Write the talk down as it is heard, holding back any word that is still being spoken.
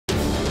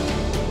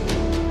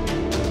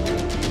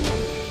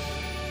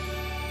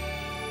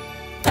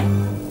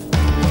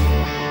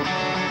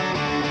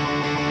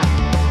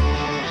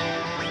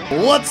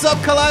What's up,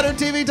 Collider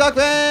TV Talk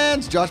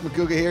fans? Josh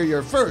Macuga here,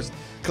 your first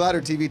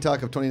Collider TV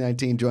Talk of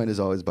 2019, joined as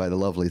always by the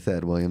lovely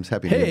Thadd Williams.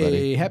 Happy New Year, buddy.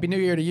 Hey, Happy New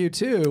Year to you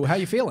too. How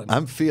you feeling?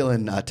 I'm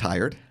feeling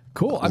tired.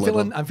 Cool.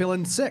 I'm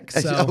feeling sick.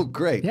 So. Oh,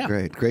 great, yeah.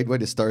 Great way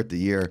to start the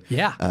year.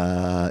 Yeah.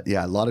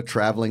 Yeah, a lot of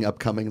traveling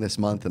upcoming this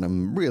month, and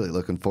I'm really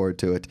looking forward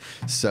to it.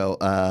 So,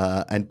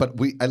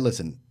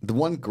 listen, the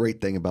one great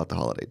thing about the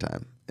holiday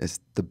time is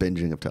the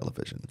binging of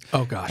television.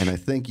 Oh, gosh. And I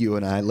think you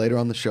and I, later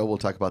on the show, we'll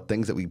talk about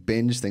things that we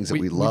binged, things that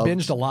we loved. We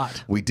binged a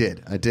lot. We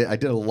did. I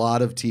did a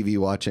lot of TV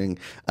watching,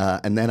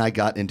 and then I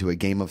got into a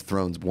Game of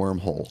Thrones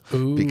wormhole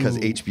because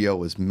HBO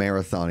was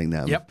marathoning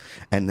them. Yep.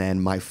 And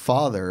then my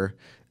father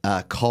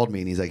called me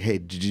and he's like, hey,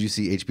 did you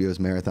see HBO's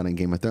marathon in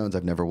Game of Thrones?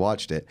 I've never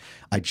watched it.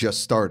 I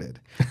just started.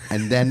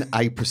 And then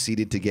I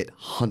proceeded to get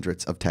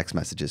hundreds of text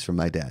messages from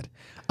my dad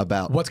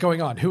about what's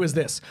going on. Who is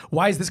this?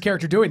 Why is this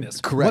character doing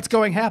this? Correct.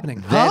 What's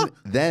happening?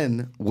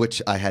 Then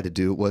which I had to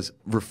do was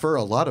refer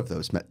a lot of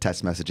those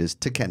text messages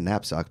to Ken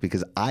Knapsack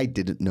because I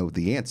didn't know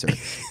the answer,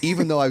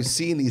 even though I've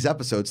seen these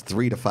episodes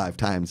 3 to 5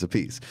 times a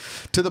piece,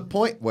 to the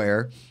point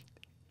where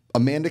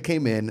Amanda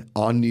came in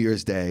on New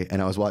Year's Day,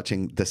 and I was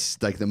watching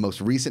this, like the most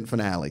recent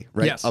finale,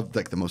 right? Yes. Of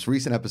like the most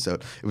recent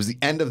episode. It was the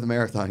end of the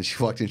marathon, and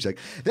she walked in, she's like,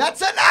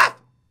 "That's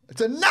enough!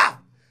 It's enough!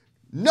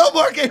 No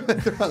more Game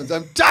of Thrones.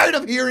 I'm tired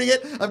of hearing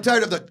it. I'm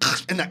tired of the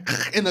and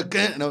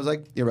I was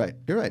like, you're right,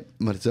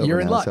 but it's over. You're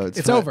now, in luck. so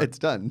it's over. It's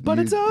done. But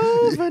it's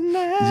over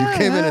now. You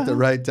came in at the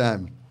right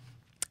time.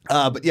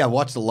 But yeah,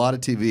 watched a lot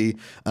of TV.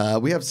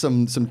 We have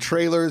some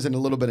trailers and a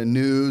little bit of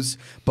news,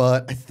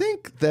 but I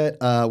think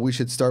that we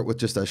should start with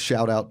just a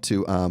shout out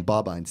to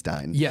Bob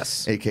Einstein.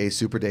 Yes. A.K.A.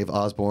 Super Dave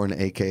Osborne,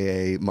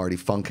 A.K.A. Marty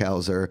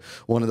Funkhouser,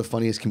 one of the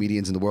funniest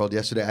comedians in the world.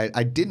 Yesterday,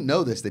 I didn't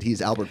know this, that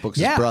he's Albert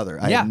Brooks' brother.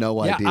 I had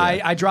no idea.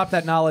 I dropped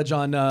that knowledge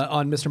on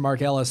Mr.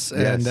 Mark Ellis,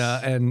 and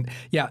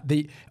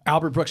the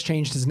Albert Brooks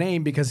changed his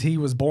name because he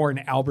was born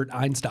Albert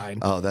Einstein.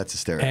 Oh, that's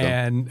hysterical.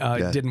 And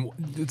didn't.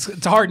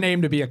 It's a hard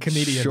name to be a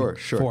comedian. Sure.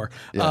 For.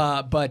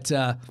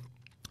 Yeah.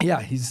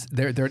 Yeah,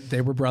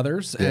 they were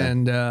brothers,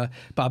 and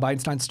Bob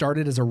Einstein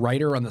started as a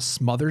writer on the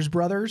Smothers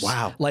Brothers.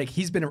 Wow, like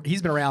he's been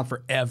around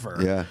forever.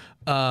 Yeah,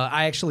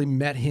 I actually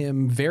met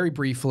him very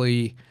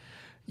briefly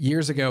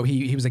years ago.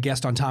 He was a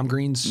guest on Tom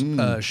Green's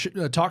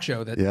talk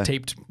show that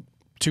taped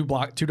two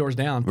doors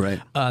down,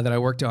 right? That I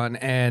worked on,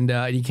 and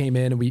he came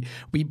in and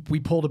we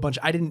pulled a bunch.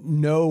 I didn't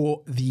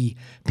know the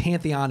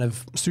pantheon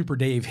of Super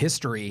Dave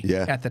history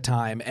at the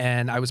time,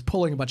 and I was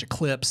pulling a bunch of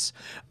clips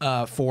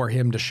for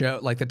him to show,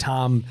 like the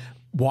Tom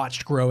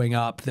watched growing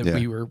up that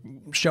we were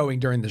showing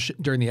during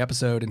the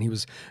episode, and he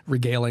was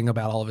regaling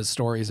about all of his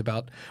stories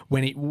about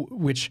when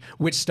which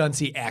stunts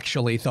he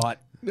actually thought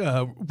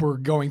were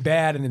going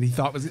bad, and then he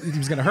thought he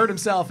was going to hurt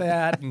himself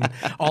at, and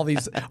all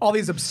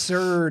these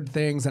absurd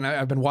things. And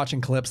I've been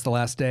watching clips the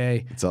last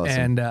day. It's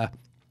awesome. And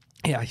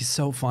yeah, he's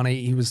so funny.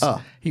 He was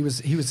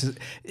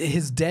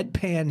his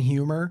deadpan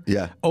humor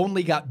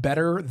only got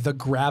better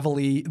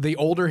the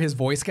older his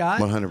voice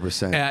got.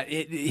 100%.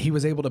 He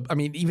was able to. I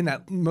mean, even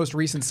that most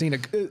recent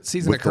season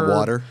with of Curb, the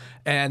water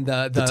and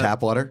the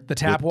tap water,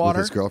 water with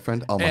his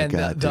girlfriend. Oh my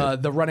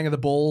god, the running of the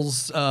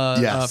bulls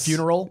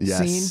funeral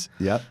scene.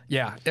 Yep.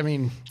 Yeah, I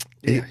mean.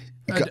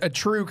 A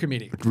true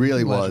comedian. It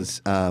really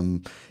was.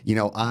 You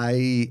know,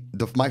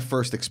 my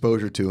first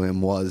exposure to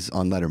him was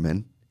on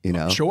Letterman. You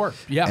know, sure,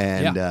 yeah,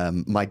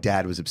 and my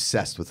dad was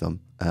obsessed with him.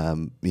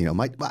 You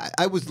know,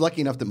 I was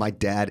lucky enough that my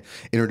dad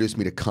introduced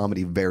me to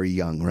comedy very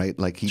young, right?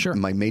 Like he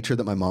made sure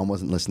that my mom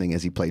wasn't listening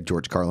as he played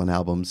George Carlin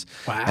albums.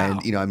 Wow.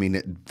 And you know, I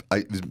mean,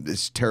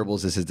 as terrible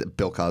as this is,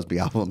 Bill Cosby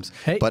albums.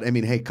 Hey, but I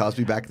mean, hey,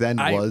 Cosby back then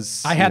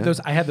was. I had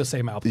those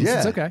same albums. Yeah,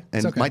 it's okay.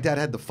 And okay. my dad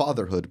had the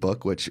Fatherhood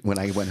book, which when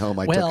I went home,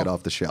 I took it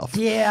off the shelf.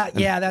 Yeah,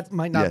 that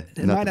might not.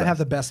 It might not have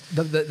the best.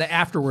 The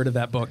afterword of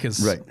that book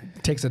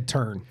takes a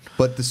turn.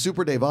 But the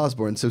Super Dave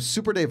Osborne. So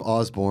Super Dave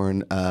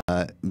Osborne,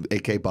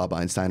 aka Bob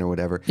Einstein or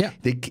whatever. Yeah.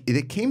 They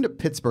came to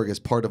Pittsburgh as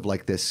part of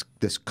like this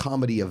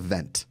comedy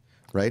event,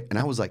 right? And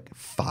I was like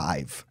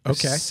 5 or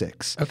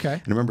 6. Okay.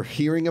 And I remember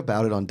hearing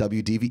about it on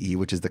WDVE,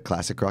 which is the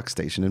classic rock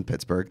station in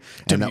Pittsburgh.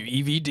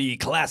 WEVD,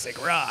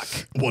 classic rock.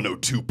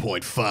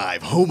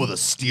 102.5, home of the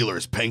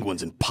Steelers,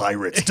 Penguins, and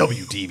Pirates.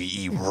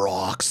 WDVE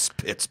rocks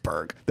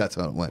Pittsburgh. That's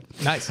how it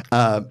went. Nice.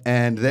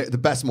 And the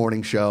best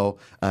morning show.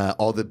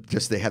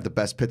 They have the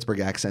best Pittsburgh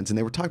accents, and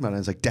they were talking about it. And I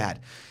was like,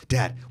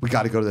 Dad, we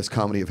got to go to this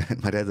comedy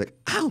event. My dad's like,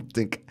 I don't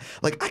think,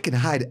 like, I can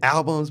hide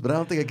albums, but I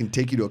don't think I can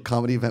take you to a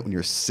comedy event when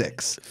you're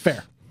 6.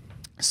 Fair.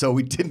 So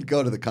we didn't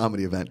go to the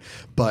comedy event,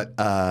 but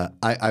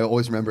I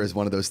always remember as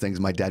one of those things,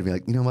 my dad would be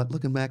like, you know what,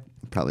 looking back,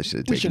 probably should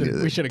have taken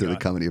you to the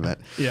comedy event.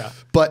 Yeah.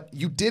 But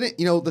you didn't,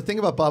 you know, the thing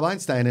about Bob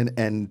Einstein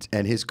and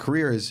his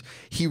career is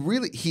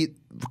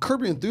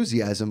Curb Your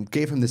Enthusiasm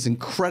gave him this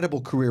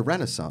incredible career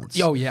renaissance.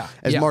 Oh, yeah.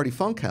 As Marty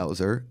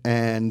Funkhouser.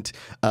 And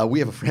we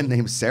have a friend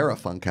named Sarah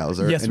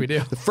Funkhouser. Yes, and we do.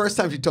 The first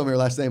time she told me her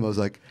last name, I was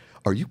like,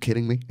 are you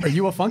kidding me? Are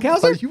you a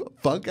Funkhouser? Are you a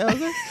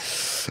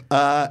Funkhouser?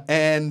 I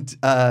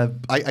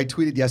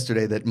tweeted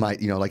yesterday that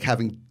like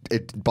having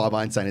Bob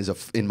Einstein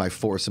in my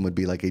foursome would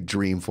be like a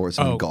dream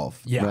foursome in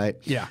golf, right?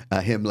 Yeah.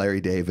 Him,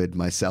 Larry David,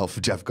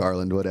 myself, Jeff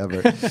Garland,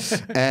 whatever.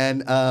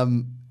 And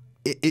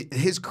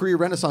his career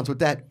renaissance with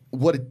that,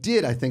 what it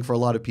did, I think, for a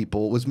lot of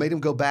people was made him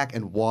go back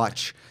and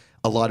watch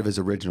a lot of his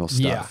original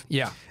stuff.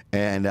 Yeah.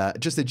 And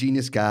just a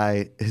genius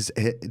guy.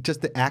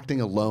 Just the acting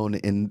alone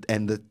and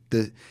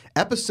the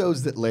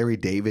episodes that Larry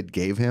David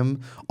gave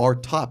him are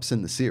tops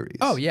in the series.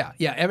 Oh yeah.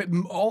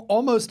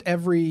 Almost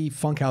every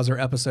Funkhouser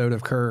episode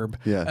of Curb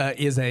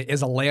is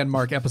a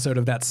landmark episode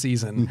of that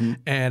season,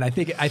 and I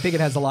think it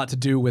has a lot to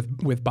do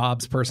with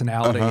Bob's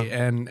personality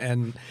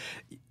and.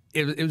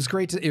 It was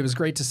great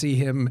to see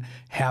him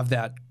have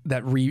that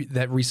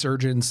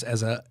resurgence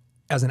as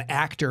an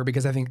actor,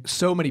 because I think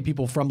so many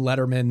people from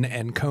Letterman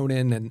and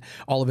Conan and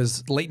all of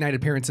his late night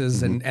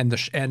appearances and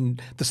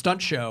the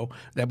stunt show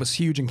that was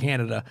huge in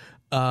Canada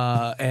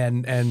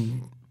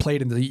and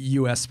played in the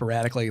U.S.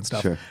 sporadically and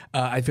stuff. Sure.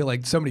 I feel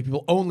like so many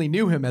people only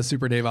knew him as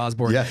Super Dave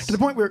Osborne, to the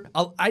point where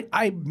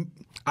I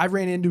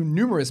ran into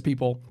numerous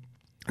people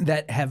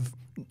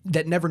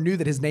that never knew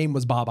that his name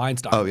was Bob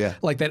Einstein. Oh yeah,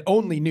 like that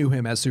only knew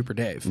him as Super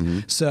Dave.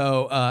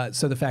 So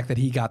the fact that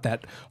he got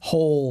that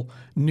whole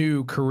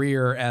new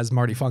career as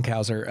Marty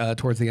Funkhouser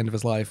towards the end of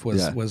his life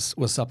was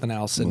something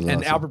else. And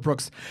awesome. Albert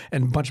Brooks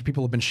and a bunch of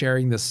people have been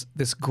sharing this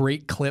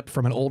great clip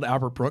from an old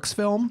Albert Brooks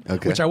film,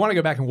 which I want to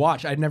go back and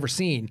watch. I'd never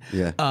seen,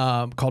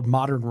 called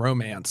Modern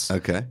Romance.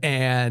 Okay,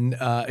 and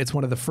it's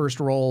one of the first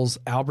roles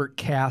Albert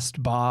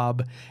cast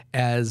Bob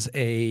as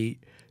a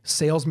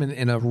salesman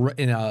in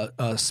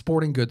a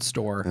sporting goods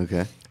store.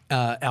 Okay.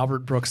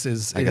 Albert Brooks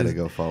I gotta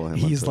go follow him.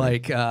 He's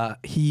like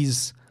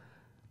he's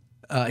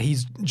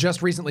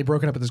just recently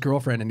broken up with his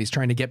girlfriend, and he's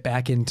trying to get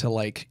back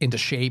into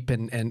shape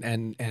and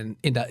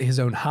into his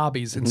own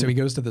hobbies. And so he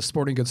goes to the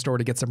sporting goods store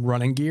to get some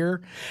running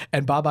gear,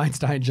 and Bob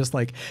Einstein just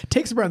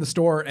takes him around the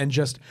store and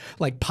just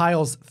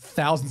piles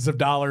thousands of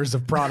dollars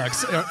of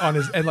products on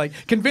his, and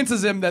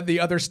convinces him that the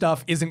other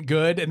stuff isn't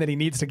good and that he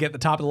needs to get the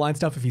top of the line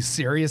stuff if he's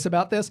serious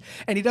about this.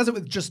 And he does it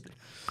with just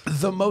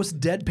the most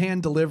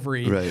deadpan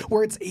delivery,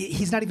 where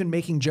he's not even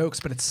making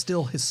jokes, but it's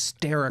still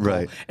hysterical.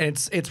 Right.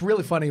 And it's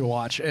really funny to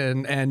watch,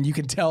 and you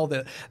can tell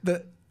that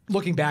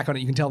looking back on it,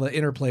 you can tell the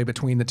interplay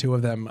between the two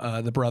of them,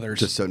 the brothers.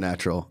 Just so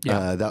natural.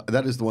 Yeah.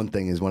 That is the one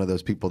thing, is one of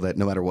those people that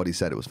no matter what he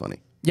said, it was funny.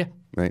 Yeah.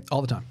 Right?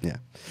 All the time. Yeah.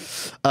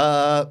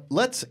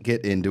 Let's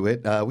get into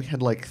it. We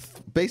had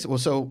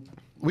so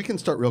we can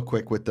start real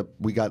quick with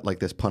we got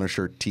this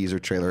Punisher teaser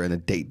trailer and a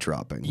date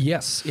dropping.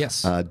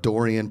 Yes.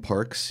 Dorian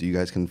Parks, you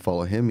guys can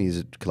follow him. He's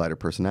a Collider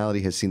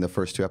personality. Has seen the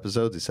first 2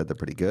 episodes. He said they're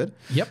pretty good.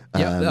 Yep.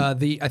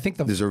 I think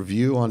there's a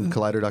review on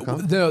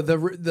Collider.com.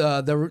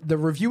 The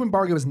review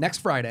embargo is next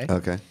Friday.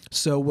 Okay.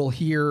 So we'll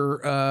hear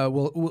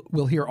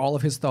we'll hear all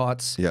of his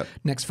thoughts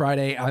next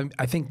Friday.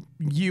 I think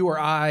you or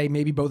I,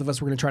 maybe both of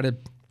us, we're going to try to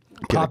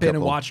pop in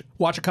and watch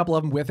a couple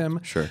of them with him,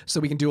 so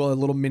we can do a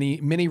little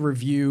mini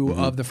review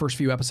of the first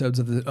few episodes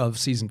of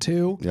season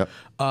 2. Yep.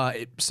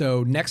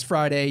 So next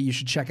Friday you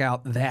should check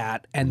out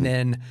that, and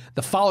then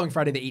the following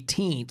Friday, the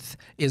 18th,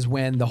 is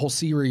when the whole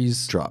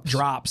series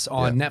drops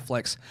on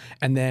Netflix,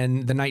 and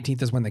then the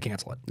 19th is when they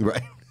cancel it.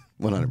 Right.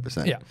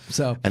 100%. Yeah.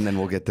 So, and then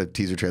we'll get the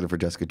teaser trailer for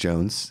Jessica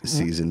Jones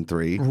season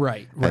 3.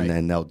 Right. And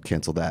then they'll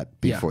cancel that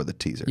before the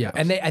teaser. Yeah.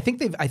 Goes. And I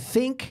think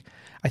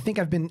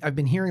I've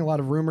been hearing a lot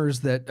of rumors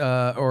that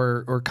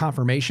or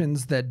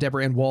confirmations that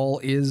Deborah Ann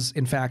Woll is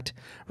in fact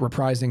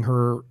reprising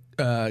her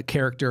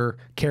character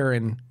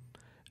Karen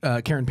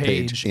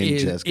Page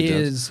in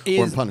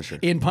Punisher.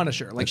 In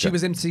Punisher, she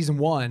was in season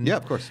 1. Yeah,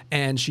 of course.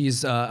 And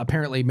she's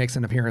apparently makes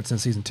an appearance in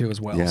season 2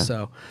 as well. Yeah.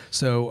 So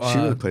she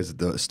really plays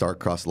the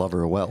star-crossed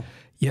lover well.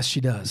 Yes,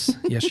 she does.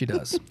 Yes, she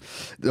does.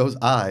 Those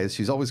eyes.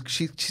 She's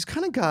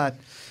kind of got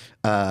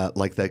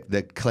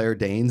the Claire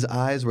Danes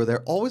eyes, where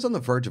they're always on the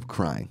verge of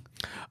crying.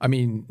 I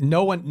mean,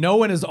 no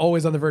one is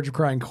always on the verge of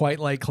crying quite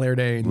like Claire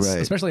Danes,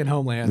 especially in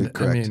Homeland.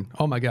 Correct. I mean,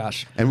 oh my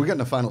gosh. And we're getting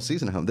the final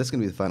season of Home. This is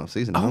going to be the final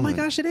season of Homeland.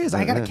 My gosh, it is.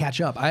 I got to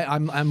catch up.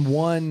 I'm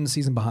 1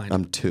 season behind.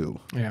 I'm 2.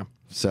 Yeah.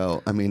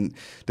 So, I mean,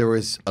 there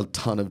was a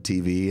ton of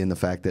TV, and the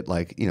fact that,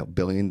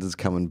 Billions is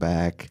coming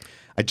back.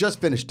 I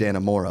just finished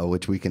Dannemora,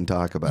 which we can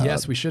talk about.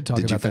 Yes, we should talk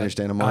about that. Did you finish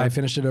Dannemora? I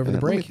finished it over the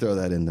break. Let me throw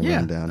that in the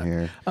rundown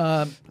here.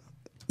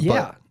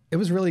 Yeah. It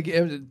was really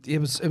it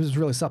was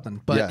really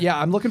something. But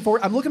I'm looking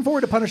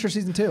forward to Punisher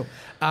season 2.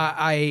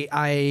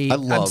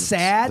 I'm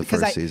sad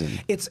because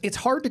it's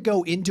hard to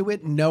go into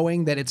it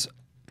knowing that it's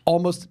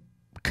almost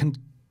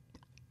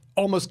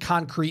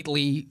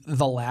concretely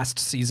the last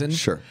season.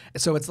 Sure.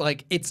 So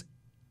it's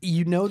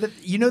you know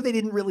they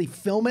didn't really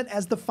film it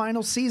as the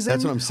final season.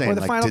 That's what I'm saying. Or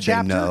the final did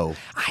chapter. They know?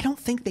 I don't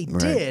think they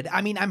did.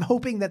 I mean, I'm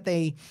hoping that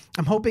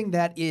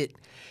it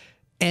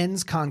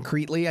ends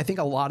concretely. I think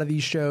a lot of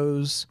these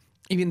shows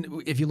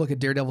even if you look at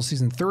Daredevil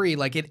season 3,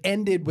 like it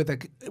ended with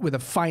a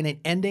finite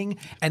ending,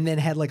 and then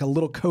had like a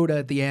little coda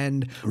at the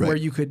end where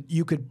you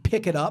could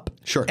pick it up,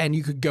 and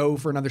you could go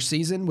for another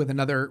season with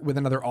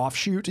another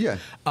offshoot. Yeah,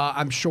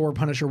 I'm sure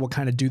Punisher will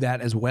kind of do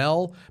that as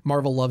well.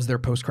 Marvel loves their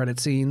post-credit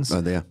scenes.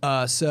 Oh,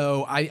 yeah.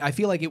 So I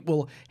feel like it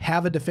will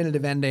have a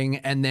definitive ending,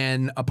 and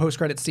then a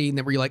post-credit scene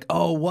that where you're like,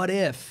 oh, what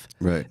if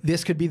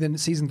this could be the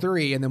season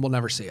 3, and then we'll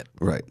never see it.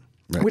 Right.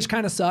 Which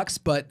kind of sucks,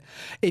 but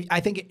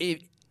I think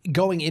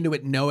going into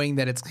it knowing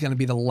that it's going to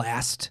be the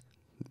last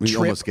trip,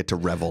 almost get to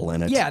revel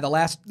in it. Yeah, the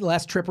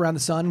last trip around the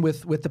sun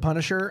with the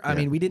Punisher. I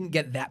mean, we didn't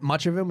get that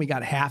much of him. We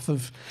got half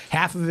of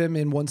him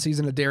in one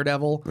season of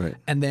Daredevil,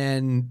 and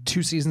then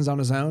 2 seasons on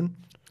his own.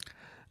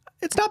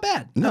 It's not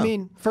bad. No. I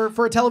mean,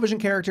 for a television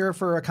character,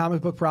 for a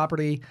comic book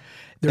property,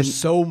 there's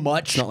so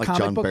much. It's not like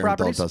comic John book Barenthal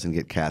properties. Doesn't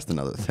get cast in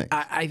other things.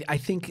 I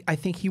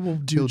think he will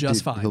do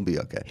just fine. He'll be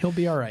okay. He'll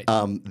be all right.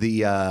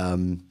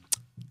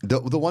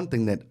 The one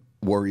thing that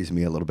worries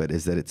me a little bit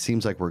is that it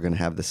seems like we're going to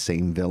have the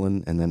same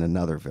villain and then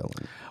another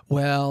villain.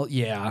 Well,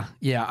 yeah.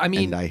 I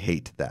mean, and I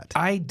hate that.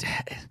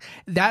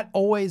 That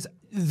always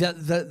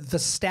the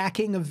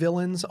stacking of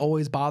villains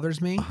always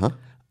bothers me.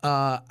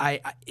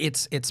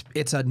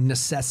 It's a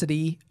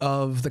necessity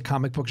of the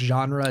comic book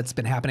genre. It's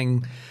been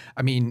happening.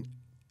 I mean,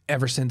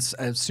 ever since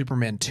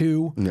Superman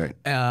 2,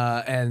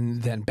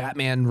 and then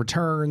Batman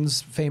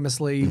Returns,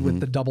 famously with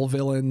the double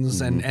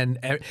villains, and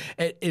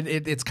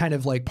it's kind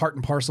of like part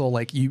and parcel.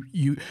 Like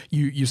you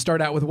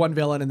start out with one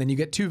villain and then you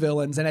get 2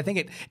 villains, and I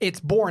think it's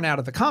born out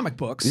of the comic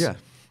books. Yeah.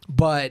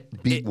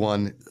 But beat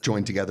one,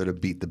 join together to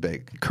beat the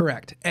big.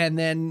 Correct. And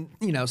then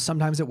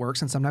sometimes it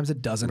works and sometimes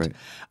it doesn't. Right.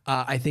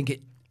 I think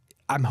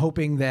I'm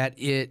hoping that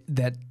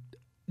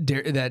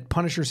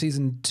Punisher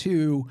season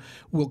 2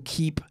 will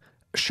keep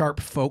sharp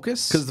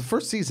focus, because the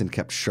first season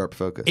kept sharp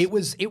focus. It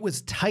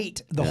was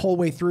tight the whole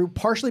way through,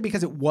 partially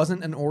because it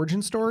wasn't an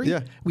origin story.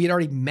 Yeah, we had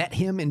already met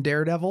him in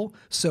Daredevil,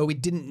 so we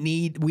didn't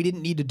need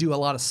to do a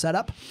lot of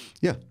setup.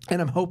 Yeah,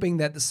 and I'm hoping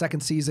that the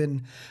second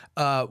season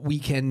we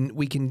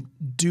can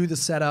do the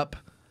setup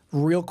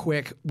real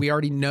quick. We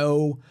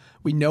know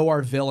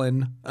our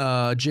villain,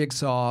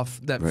 Jigsaw,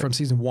 from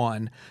season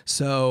 1,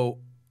 so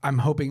I'm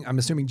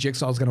assuming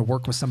Jigsaw is going to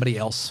work with somebody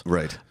else,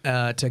 right,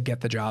 to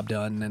get the job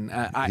done. And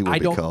he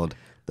will be called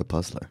the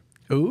Puzzler.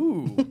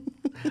 Ooh,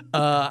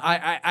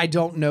 I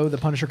don't know the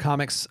Punisher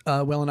comics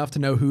well enough to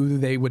know who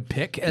they would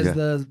pick as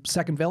the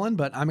second villain,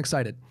 but I'm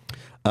excited.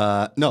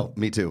 No,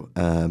 me too.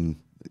 The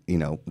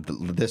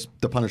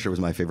Punisher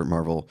was my favorite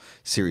Marvel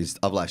series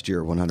of last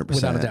year, 100%.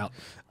 Without a doubt.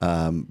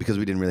 Because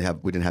we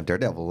didn't have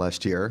Daredevil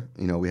last year.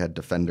 We had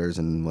Defenders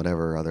and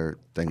whatever other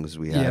things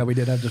we had. Yeah, we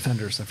did have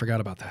Defenders. I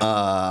forgot about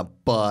that.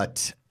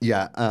 But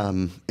yeah,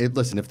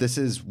 listen, if this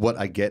is what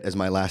I get as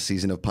my last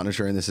season of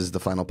Punisher, and this is the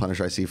final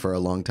Punisher I see for a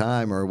long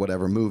time, or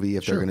whatever movie,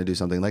 if they're going to do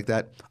something like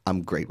that,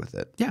 I'm great with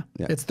it. Yeah,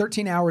 it's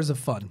 13 hours of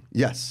fun.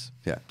 Yes,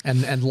 yeah,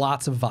 and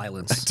lots of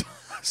violence.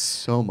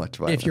 So much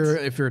violence.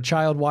 If you're a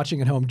child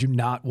watching at home, do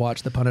not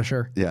watch The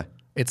Punisher. Yeah.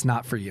 It's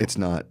not for you. It's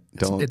not.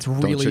 Don't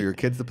show your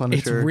kids The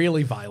Punisher. It's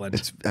really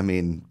violent.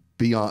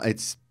 Beyond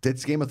it's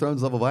Game of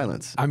Thrones level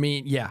violence. I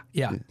mean, yeah.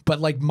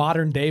 But like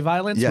modern day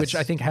violence, which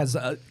I think has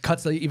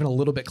cuts even a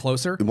little bit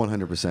closer.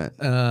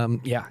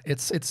 100%. Yeah,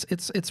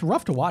 it's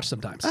rough to watch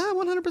sometimes.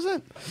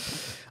 100%.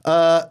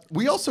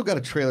 We also got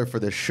a trailer for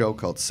this show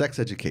called Sex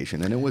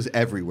Education, and it was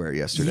everywhere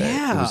yesterday.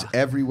 Yeah. It was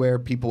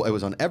everywhere. It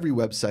was on every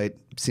website.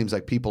 Seems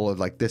like people are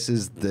like, this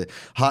is the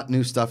hot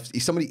new stuff.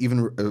 Somebody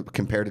even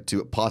compared it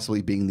to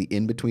possibly being the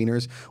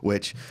In-Betweeners,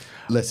 which,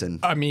 listen.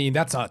 I mean,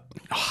 that's a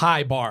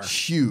high bar.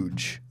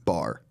 Huge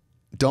bar.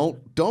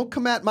 Don't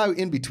come at my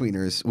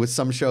In-Betweeners with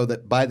some show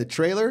that by the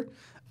trailer,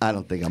 I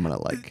don't think I'm going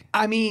to like.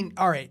 I mean,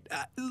 all right.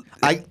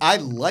 I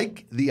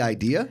like the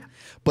idea,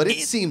 but it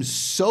seems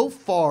so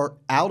far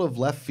out of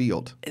left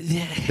field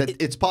that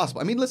it's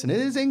possible. I mean, listen, it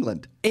is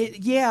England.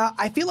 Yeah,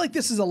 I feel like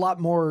this is a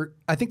lot more.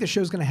 I think the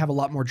show's going to have a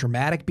lot more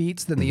dramatic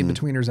beats than the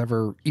In-Betweeners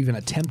ever even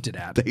attempted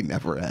at. They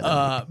never had.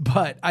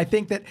 But I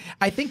think that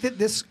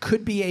this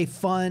could be a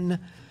fun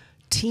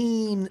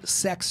teen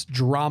sex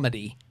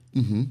dramedy.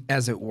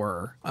 As it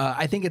were.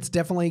 I think it's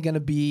definitely going to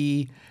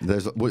be...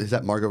 Is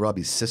that Margot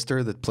Robbie's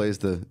sister that plays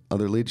the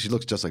other lead? She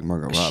looks just like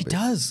Margot Robbie. She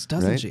does,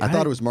 doesn't right? she? I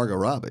thought it was Margot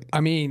Robbie.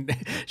 I mean,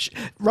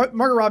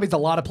 Margot Robbie's a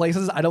lot of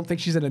places. I don't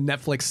think she's in a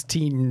Netflix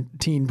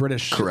teen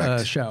British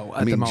show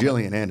at the moment.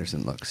 Gillian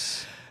Anderson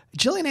looks...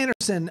 Gillian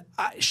Anderson,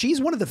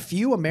 she's one of the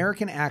few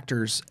American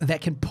actors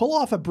that can pull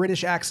off a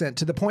British accent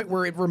to the point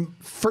where it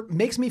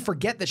makes me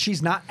forget that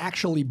she's not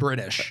actually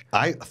British.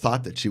 I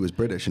thought that she was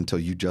British until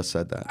you just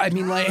said that. I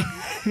mean, like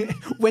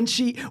when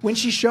she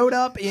showed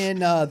up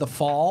in The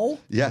Fall.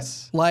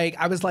 Yes. Like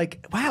I was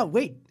like, wow,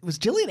 wait, was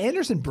Gillian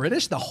Anderson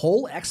British? The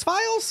whole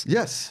X-Files?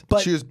 Yes,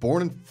 but she was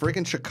born in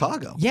freaking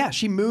Chicago. Yeah,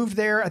 she moved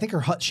there. I think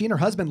she and her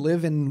husband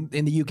live in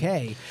the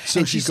UK.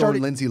 So she's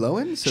going Lindsay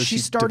Lohan. So she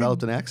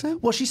developed an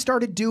accent. Well, she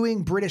started doing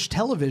British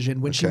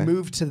television when she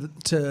moved to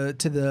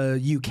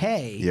the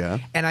UK. Yeah,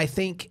 and I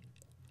think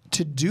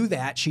to do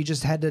that, she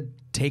just had to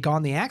take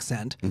on the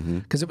accent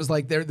because it was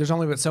like there's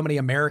only but so many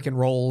American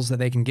roles that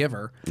they can give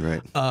her,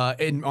 right?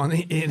 In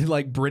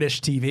like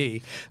British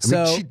TV. I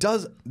mean, she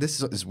does.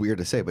 This is weird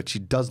to say, but she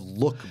does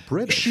look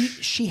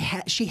British. She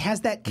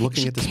has that.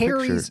 Looking at this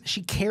picture,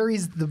 she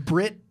carries the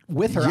Brit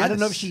with her. Yes. I don't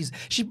know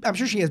if I'm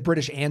sure she has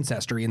British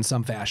ancestry in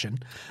some fashion.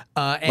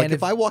 And like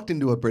if I walked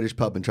into a British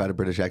pub and tried a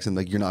British accent,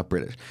 like, you're not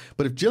British.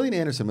 But if Gillian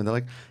Anderson, and they're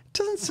like,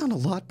 doesn't sound a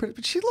lot British,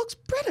 but she looks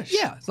British.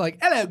 Yeah, it's like,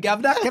 hello,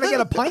 governor, can I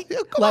get a pint? Yeah,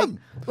 come on.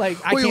 Like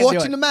I We're can't do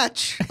watching it. the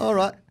match. All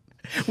right.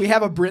 We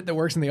have a Brit that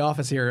works in the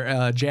office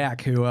here,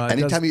 Jack, who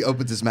anytime he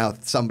opens his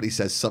mouth, somebody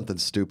says something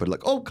stupid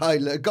like, "Oh,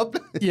 Kyla,"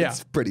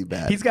 it's pretty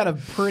bad. He's got a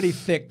pretty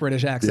thick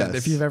British accent.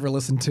 Yes. If you've ever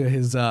listened to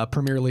his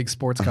Premier League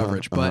sports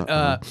coverage,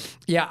 but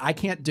yeah, I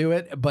can't do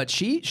it, but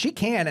she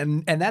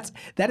can, and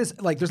that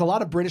is like, there's a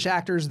lot of British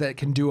actors that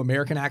can do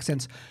American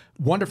accents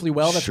wonderfully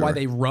well. That's why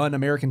they run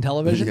American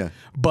television. Yeah.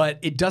 But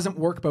it doesn't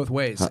work both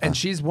ways, and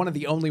she's one of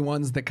the only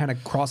ones that kind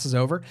of crosses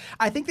over.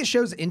 I think the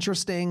show's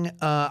interesting.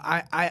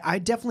 I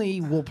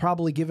definitely will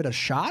probably give it a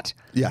shot.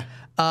 Yeah.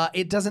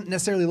 It doesn't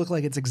necessarily look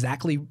like it's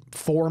exactly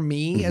for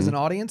me as an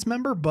audience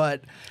member,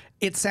 but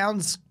it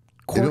sounds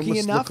quirky it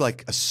almost enough. Looked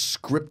like a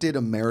scripted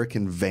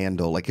American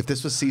Vandal. Like if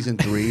this was season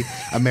 3,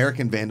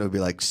 American Vandal would be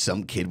like,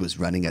 some kid was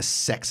running a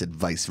sex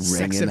advice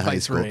ring in high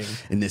school,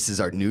 and this is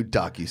our new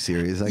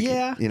docu-series. Like,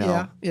 yeah, you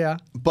know, yeah.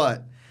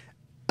 But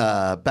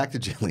back to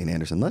Gillian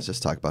Anderson. Let's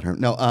just talk about her.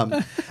 No,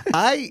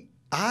 I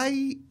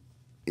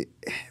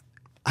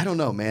don't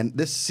know, man.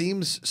 This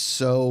seems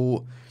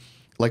so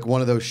like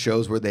one of those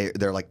shows where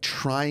they're like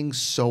trying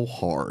so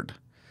hard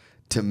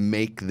to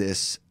make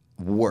this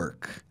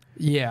work.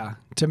 Yeah,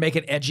 to make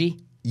it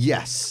edgy.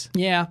 Yes.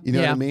 Yeah. You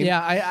know what I mean?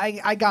 Yeah,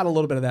 I got a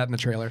little bit of that in the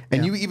trailer.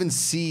 And you even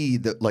see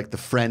the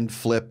friend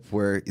flip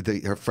where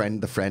the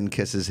friend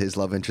kisses his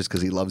love interest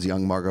because he loves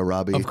young Margot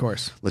Robbie. Of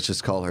course. Let's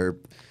just call her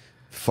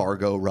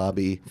Fargo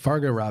Robbie.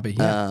 Fargo Robbie.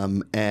 Yeah.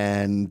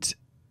 And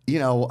you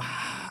know,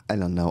 I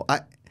don't know.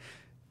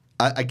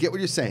 I get what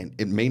you're saying.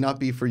 It may not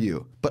be for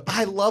you, but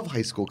I love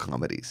high school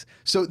comedies,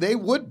 so they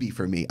would be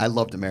for me. I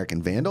loved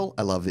American Vandal.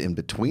 I loved The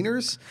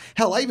In-Betweeners.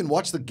 Hell, I even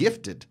watched The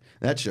Gifted.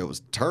 That show was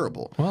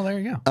terrible. Well, there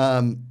you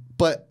go.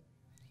 But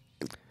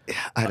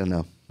I don't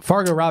know.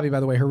 Fargo Robbie,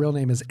 by the way, her real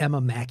name is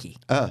Emma Mackey.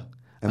 Emma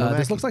Mackey.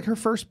 This looks like her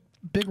first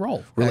big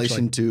role.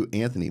 Relation to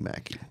Anthony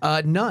Mackie?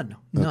 None.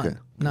 Okay.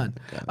 None.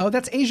 Oh,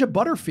 that's Asia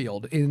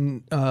Butterfield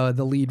in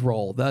the lead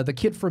role, the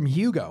kid from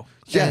Hugo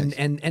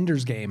and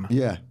Ender's Game.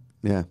 Yeah.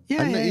 Yeah.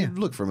 Yeah. He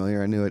looked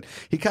familiar. I knew it.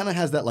 He kind of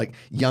has that like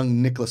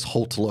young Nicholas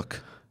Hoult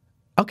look.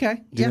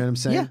 Okay. Do you know what I'm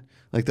saying? Yeah.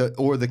 Like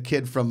the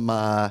kid from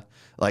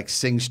like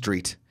Sing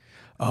Street.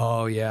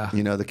 Oh yeah.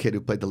 You know, the kid who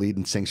played the lead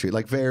in Sing Street.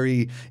 Like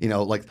very, you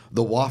know, like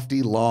the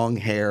wafty long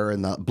hair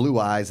and the blue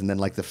eyes and then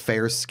like the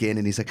fair skin.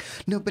 And he's like,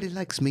 nobody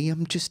likes me.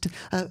 I'm just,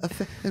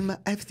 and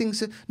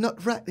everything's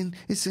not right. And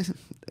it's,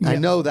 I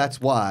know that's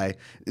why.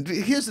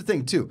 Here's the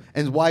thing too,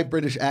 and why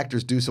British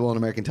actors do so well on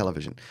American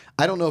television.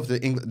 I don't know if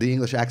the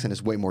English accent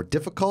is way more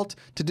difficult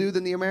to do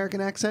than the American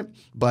accent,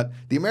 but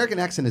the American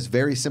accent is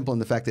very simple in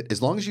the fact that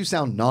as long as you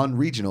sound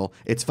non-regional,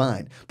 it's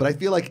fine. But I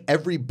feel like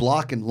every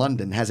block in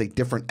London has a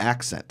different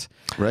accent.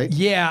 Right?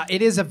 Yeah,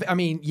 it is. I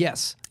mean,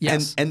 yes.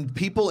 And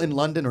people in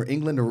London or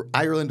England or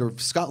Ireland or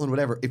Scotland,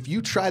 whatever, if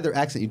you try their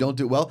accent, you don't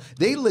do it well,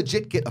 they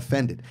legit get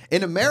offended.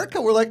 In America,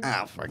 we're like, I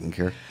don't fucking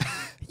care.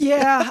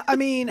 Yeah, I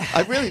mean,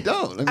 I really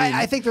don't.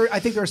 I think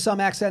there are some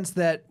accents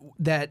that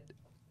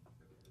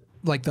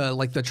like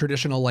the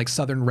traditional like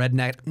Southern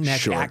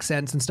redneck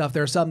accents and stuff.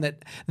 There are some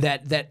that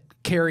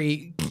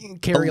carry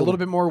a little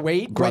bit more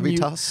weight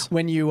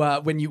when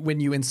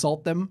you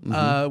insult them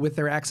with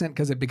their accent,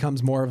 because it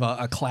becomes more of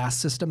a class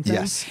system thing.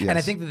 Yes. And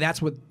I think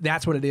that's what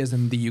it is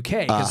in the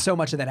UK, because so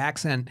much of that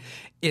accent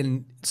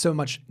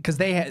because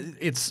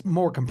it's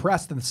more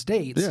compressed than the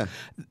States. Yeah.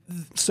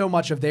 So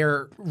much of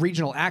their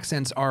regional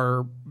accents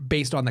are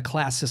based on the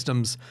class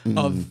systems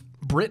of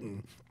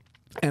Britain.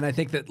 And I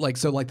think that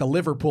the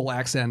Liverpool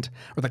accent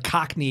or the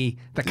Cockney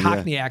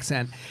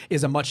accent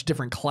is a much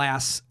different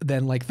class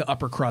than like the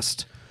upper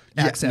crust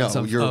accents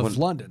of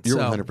London. You're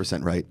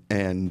 100% right.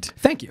 And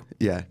thank you.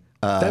 Yeah.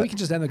 Then we can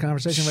just end the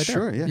conversation right there.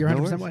 Sure, yeah. You're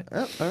 100% right.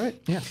 Oh, all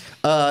right.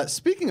 Yeah.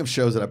 Speaking of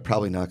shows that I'm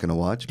probably not going to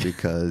watch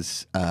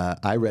because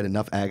I read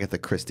enough Agatha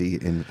Christie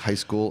in high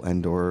school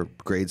and or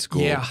grade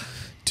school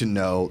to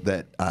know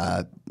that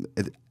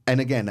and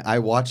again, I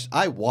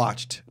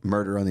watched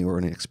Murder on the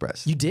Orient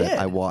Express. You did?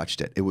 I watched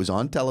it. It was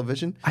on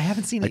television. I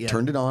haven't seen it yet. I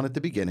turned it on at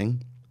the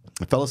beginning.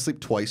 I fell asleep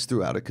twice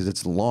throughout it because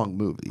it's a long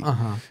movie.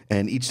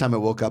 And each time I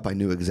woke up, I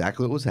knew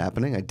exactly what was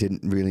happening. I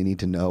didn't really need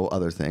to know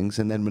other things.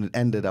 And then when it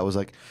ended, I was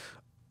like,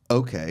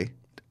 okay,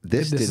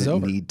 this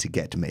didn't need to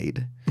get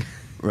made,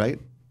 right?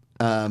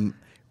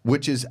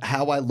 Which is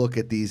how I look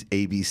at these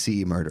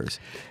ABC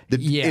murders.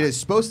 It is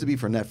supposed to be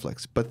for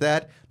Netflix, but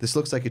this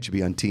looks like it should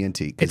be on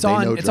TNT. It's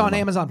on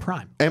Amazon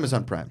Prime.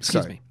 Amazon Prime.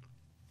 Excuse me.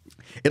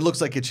 It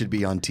looks like it should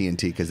be on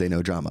TNT because they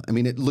know drama. I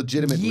mean, it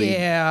legitimately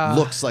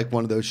looks like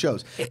one of those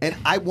shows. And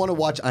I want to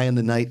watch Eye in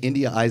the Night.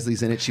 India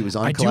Isley's in it. She was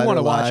on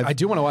Collider Live. I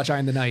do want to watch Eye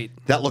in the Night.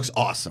 That looks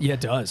awesome. Yeah,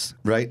 it does.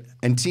 Right?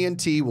 And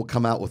TNT will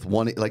come out with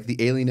one, like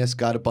The Alienist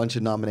got a bunch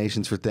of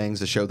nominations for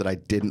things, a show that I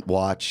didn't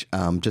watch,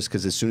 just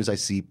because as soon as I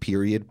see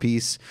period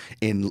piece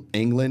in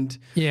England,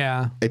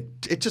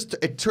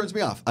 it turns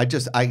me off. I've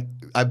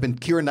been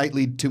Keira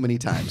Knightley too many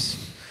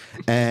times.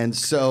 And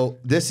so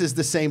this is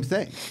the same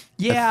thing.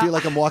 Yeah. I feel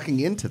like I'm walking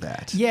into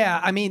that. Yeah,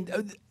 I mean,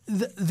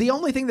 the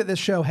only thing that this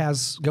show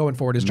has going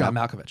for it is John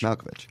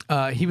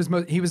Malkovich.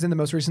 He was in the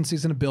most recent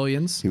season of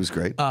Billions. He was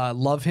great.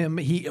 Love him.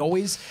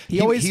 He's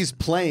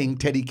playing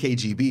Teddy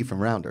KGB from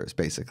Rounders,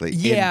 basically.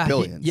 In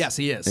Billions. Yes,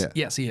 he is. Yeah.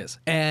 Yes, he is.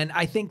 And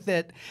I think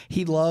that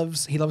he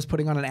loves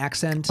putting on an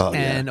accent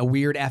and a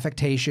weird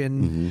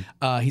affectation.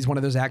 He's one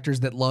of those actors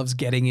that loves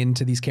getting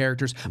into these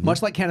characters,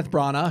 much like Kenneth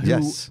Branagh,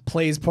 who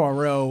plays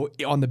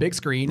Poirot on the big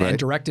screen and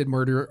directed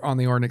Murder on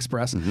the Orient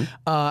Express.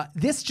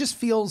 This just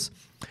feels.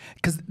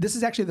 Because this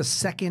is actually the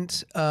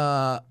second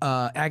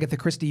Agatha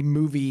Christie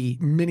movie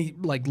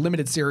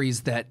limited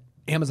series that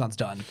Amazon's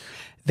done.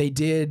 They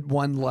did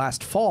one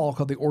last fall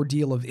called The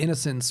Ordeal of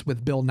Innocence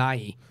with Bill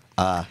Nighy.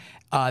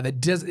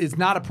 It's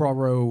not a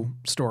Poirot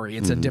story.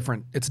 It's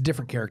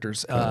different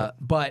characters.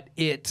 But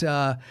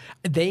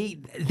they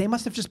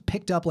must have just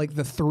picked up like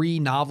the 3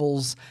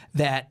 novels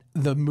that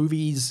the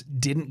movies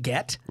didn't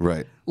get.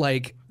 Right.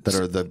 Like.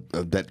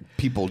 That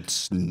people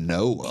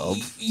know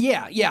of.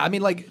 Yeah. I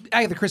mean, like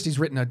Agatha Christie's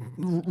wrote a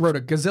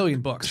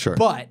gazillion books. Sure.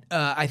 But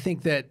I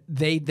think that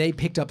they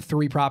picked up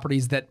 3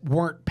 properties that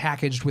weren't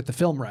packaged with the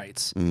film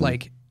rights.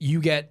 Like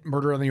you get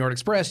Murder on the Orient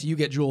Express, you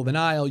get Jewel of the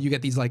Nile, you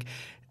get these like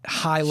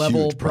high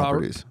level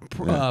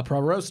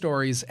Poirot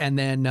stories, and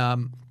then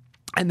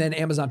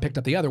Amazon picked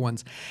up the other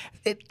ones.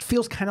 It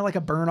feels kind of like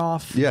a burn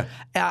off. Yeah.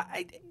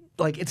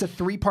 Like it's a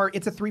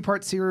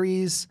 3-part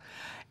series.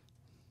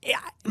 Yeah,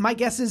 my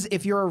guess is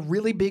if you're a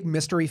really big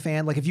mystery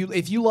fan, like if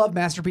you love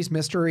Masterpiece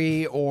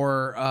Mystery,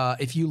 or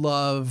if you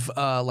love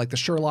like the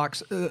Sherlock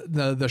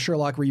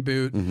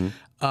reboot,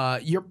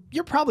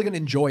 you're probably going to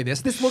enjoy this.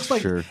 This looks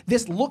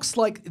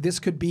like this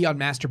could be on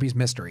Masterpiece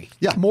Mystery.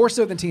 Yeah, more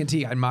so than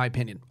TNT, in my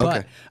opinion.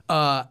 But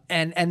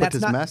and that's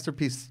does not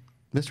Masterpiece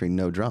Mystery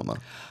know drama.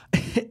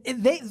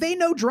 They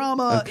know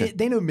drama. Okay.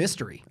 They know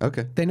mystery.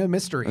 Okay, they know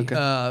mystery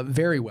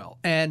very well,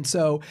 and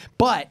so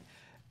but.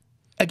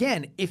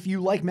 Again, if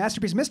you like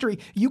Masterpiece Mystery,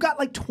 you got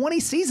like 20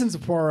 seasons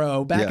of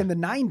Poirot back in the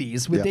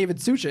 90s with David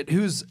Suchet,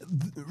 who's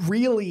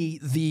really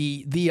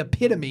the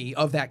epitome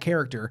of that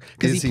character.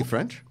 Is he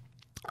French?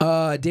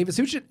 David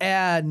Suchet?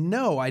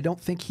 No, I don't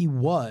think he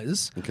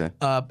was. Okay.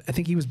 I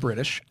think he was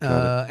British,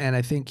 and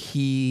I think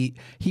he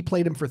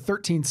played him for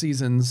 13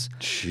 seasons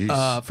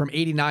from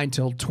 '89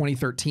 till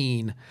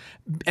 2013,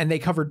 and they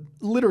covered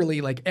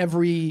literally like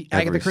every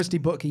Agatha Christie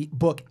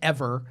book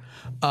ever,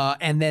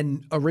 and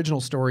then original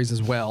stories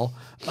as well.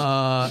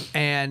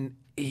 And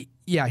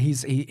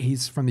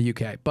he's from the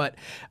UK, but.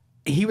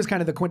 He was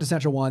kind of the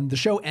quintessential one. The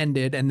show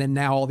ended, and then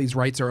now all these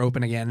rights are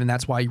open again, and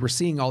that's why we're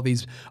seeing all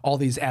these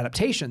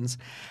adaptations.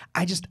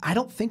 I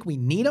don't think we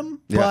need them,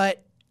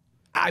 but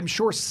I'm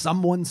sure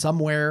someone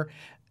somewhere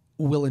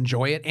will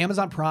enjoy it.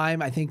 Amazon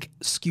Prime, I think,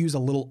 skews a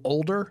little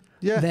older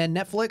than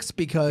Netflix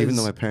because even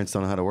though my parents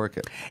don't know how to work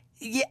it.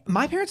 Yeah,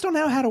 my parents don't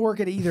know how to work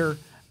it either.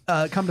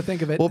 Come to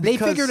think of it, they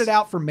figured it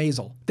out for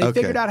Maisel. They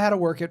figured out how to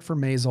work it for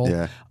Maisel.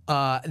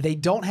 Yeah. They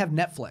don't have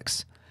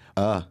Netflix.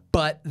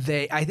 But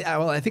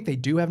I think they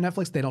do have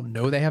Netflix. They don't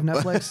know they have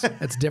Netflix.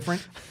 That's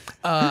different.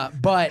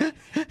 But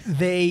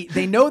they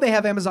know they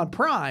have Amazon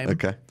Prime.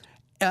 Okay.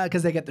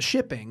 Because they get the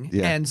shipping.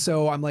 Yeah. And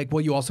so I'm like,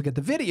 well, you also get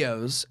the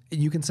videos.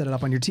 You can set it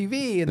up on your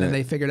TV. And then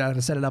they figured out how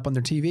to set it up on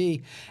their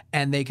TV.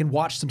 And they can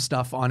watch some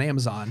stuff on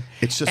Amazon.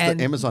 It's just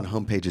the Amazon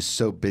homepage is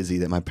so busy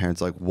that my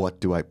parents are like,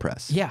 what do I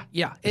press? Yeah.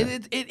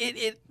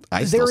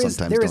 I still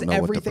sometimes don't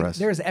know what to press.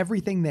 There is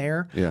everything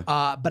there. Yeah.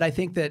 But I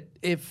think that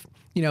if...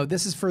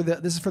 this is for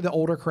the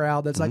older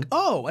crowd that's like,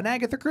 oh, an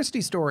Agatha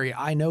Christie story.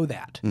 I know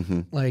that.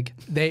 Like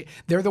they're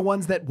the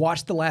ones that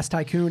watched The Last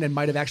Tycoon and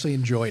might have actually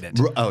enjoyed it.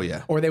 Oh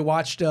yeah. Or they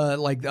watched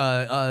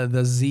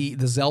the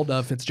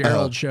Zelda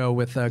Fitzgerald show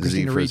with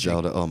Christina Ricci.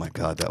 Zelda. Oh my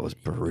God, that was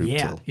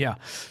brutal. Yeah.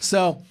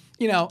 So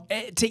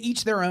to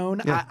each their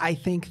own. Yeah. I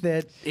think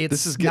that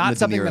it's not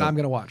something that I'm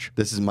going to watch.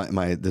 This is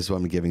this is what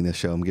I'm giving this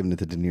show. I'm giving it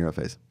the De Niro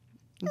face.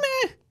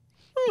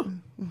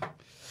 Meh.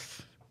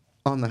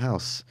 On the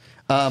house.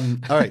 All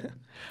right.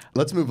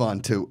 Let's move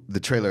on to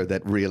the trailer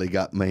that really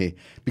got me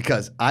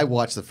because I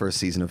watched the first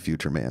season of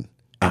Future Man.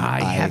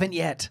 I haven't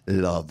yet.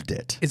 Loved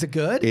it. Is it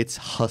good?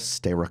 It's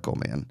hysterical,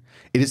 man.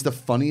 It is the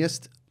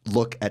funniest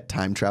look at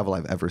time travel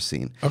I've ever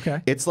seen.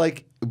 Okay. It's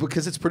like,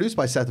 because it's produced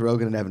by Seth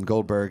Rogen and Evan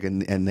Goldberg,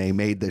 and they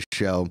made this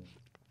show.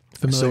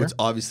 Familiar. So it's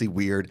obviously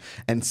weird,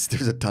 and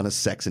there's a ton of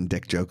sex and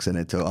dick jokes in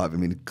it. So I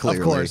mean, clearly,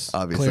 of course,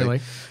 obviously.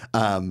 Clearly.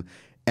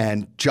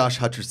 and Josh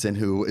Hutcherson,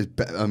 who is,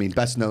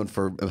 best known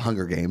for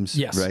Hunger Games,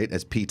 yes, right,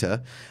 as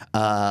Peeta.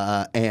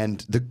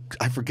 And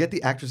I forget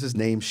the actress's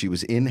name. She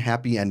was in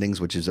Happy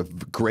Endings, which is a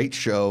great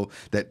show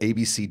that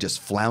ABC just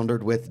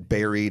floundered with,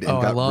 buried,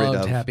 and got rid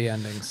of. Happy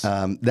Endings.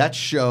 That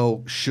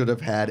show should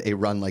have had a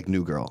run like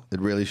New Girl. It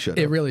really should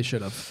have. It really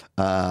should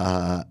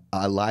have.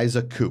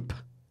 Eliza Coupe.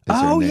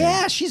 Oh,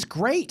 yeah, she's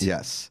great.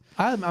 Yes.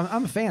 I'm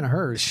a fan of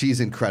hers. She's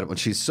incredible.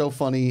 She's so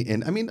funny.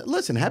 And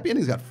listen, Happy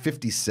Endings got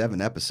 57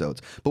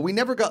 episodes, but we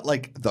never got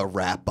like the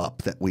wrap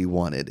up that we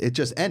wanted. It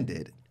just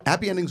ended.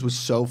 Happy Endings was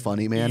so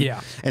funny, man.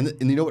 Yeah. And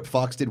you know what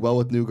Fox did well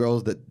with New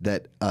Girls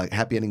that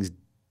Happy Endings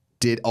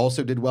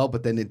also did well,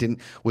 but then it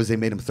didn't, was they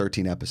made them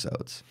 13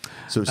 episodes.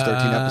 So it was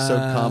 13 episode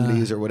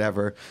comedies or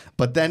whatever.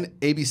 But then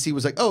ABC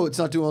was like, oh, it's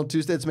not doing well on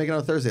Tuesday, let's make it on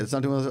a Thursday. It's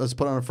not doing well, let's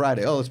put it on a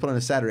Friday. Oh, let's put it on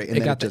a Saturday. And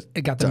it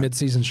got the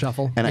mid-season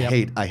shuffle. And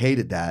I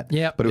hated that.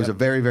 Yeah. But it was a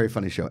very, very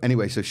funny show.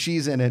 Anyway, so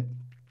she's in it.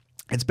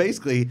 It's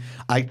basically,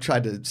 I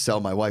tried to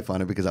sell my wife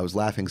on it because I was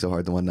laughing so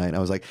hard the one night. I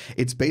was like,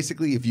 it's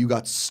basically if you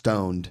got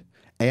stoned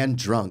and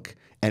drunk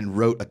and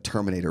wrote a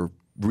Terminator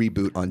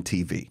reboot on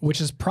TV. Which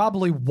is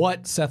probably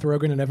what Seth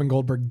Rogen and Evan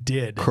Goldberg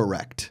did.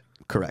 Correct.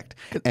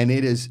 And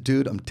it is,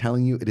 dude, I'm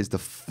telling you, it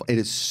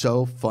is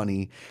so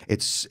funny.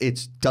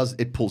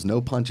 It pulls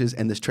no punches,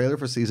 and this trailer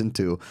for season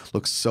 2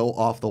 looks so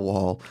off the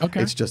wall.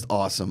 Okay. It's just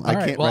awesome. I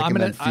can't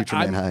recommend Future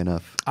Man high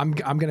enough. I'm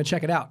gonna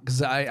check it out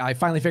because I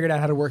finally figured out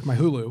how to work my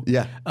Hulu.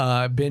 Yeah.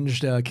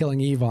 Binged Killing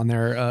Eve on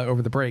there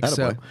over the break.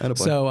 So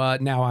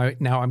now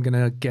I'm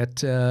gonna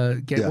get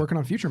working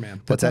on Future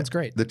Man. That sounds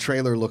great. The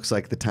trailer looks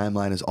like the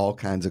timeline is all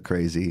kinds of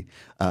crazy.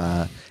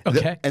 The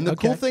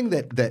cool thing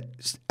that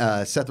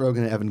Seth Rogen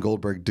and Evan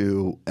Goldberg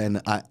do, and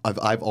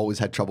I've always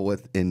had trouble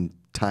with in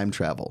time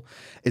travel,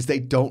 is they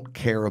don't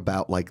care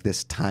about like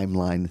this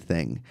timeline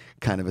thing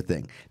kind of a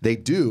thing. They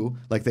do,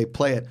 like they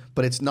play it,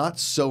 but it's not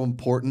so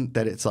important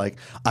that it's like,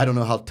 I don't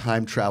know how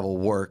time travel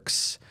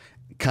works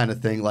kind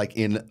of thing, like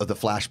in the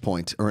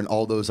Flashpoint or in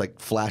all those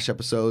like Flash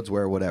episodes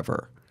where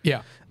whatever.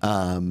 Yeah.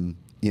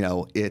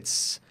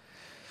 It's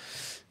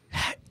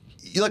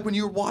like when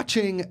you're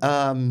watching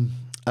a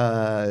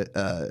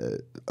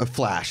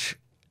Flash,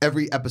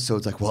 every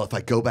episode's like, well, if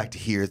I go back to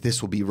here,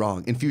 this will be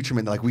wrong. In Future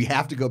Man, they're like, we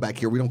have to go back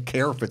here. We don't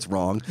care if it's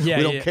wrong. We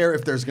don't care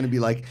if there's going to be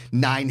like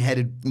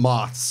 9-headed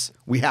moths.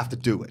 We have to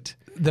do it.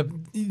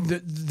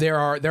 There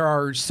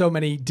are so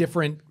many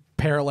different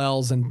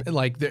parallels, and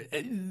like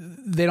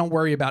they don't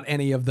worry about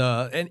any of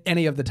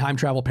the time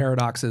travel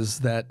paradoxes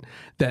that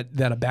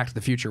a Back to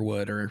the Future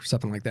would, or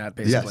something like that.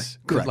 Basically, yes,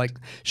 correct. Like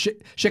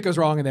shit goes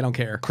wrong and they don't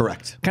care.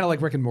 Correct. Kind of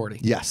like Rick and Morty.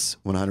 Yes,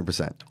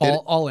 100%.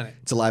 All in it.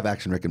 It's a live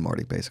action Rick and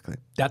Morty, basically.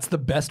 That's the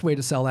best way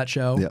to sell that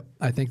show. Yep.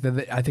 I think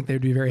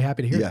they'd be very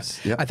happy to hear that.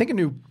 Yep. I think a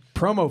new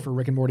promo for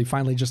Rick and Morty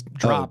finally just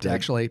dropped,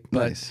 actually.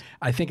 But nice.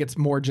 I think it's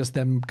more just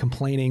them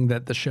complaining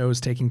that the show's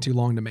taking too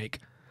long to make.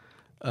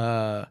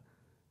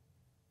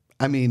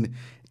 I mean,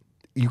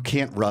 you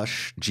can't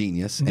rush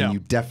genius, and you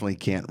definitely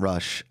can't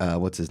rush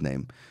what's his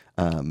name,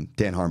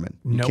 Dan Harmon.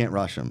 You can't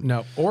rush him.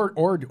 No,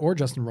 or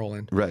Justin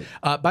Roiland. Right.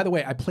 By the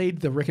way, I played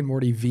the Rick and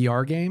Morty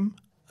VR game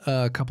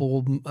a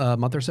couple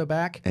month or so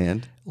back,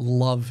 and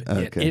love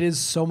it. It is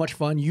so much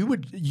fun. You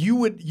would.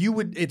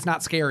 It's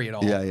not scary at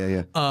all.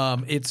 Yeah.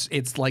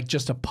 It's like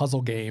just a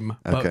puzzle game,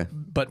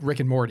 but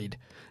Rick and Morty'd,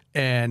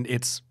 and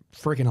it's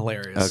freaking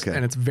hilarious.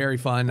 And it's very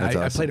fun.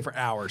 I played it for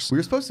hours. We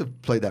were supposed to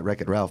play that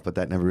Wreck-It Ralph, but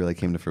that never really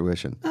came to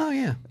fruition. Oh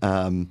yeah.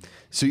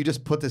 So you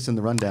just put this in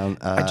the rundown.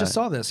 I just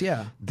saw this.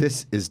 Yeah.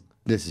 This is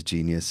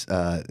genius.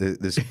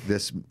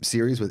 This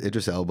series with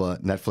Idris Elba.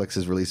 Netflix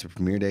has released a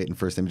premiere date and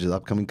first images of the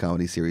upcoming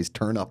comedy series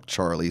Turn Up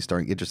Charlie,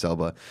 starring Idris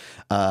Elba.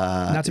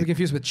 Not to be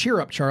confused with Cheer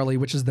Up Charlie,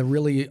 which is the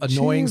really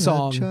annoying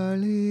song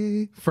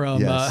Charlie. From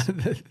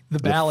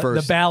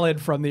the ballad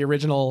from the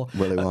original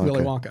Willy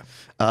Wonka.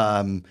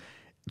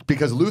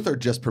 Because Luther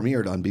just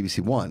premiered on BBC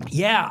One.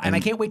 Yeah, and I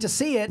can't wait to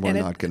see it. We're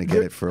not going to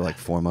get it for like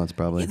 4 months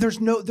probably. There's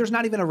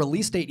not even a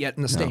release date yet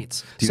in the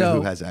States. Do you know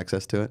who has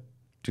access to it?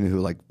 Do you know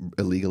who like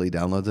illegally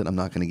downloads it? I'm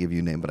not going to give you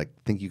a name, but I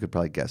think you could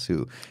probably guess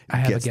who. I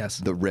have a guess.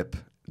 The rip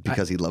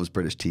because he loves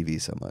British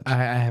TV so much. I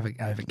have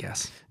a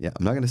guess. Yeah,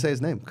 I'm not going to say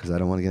his name because I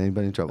don't want to get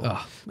anybody in trouble.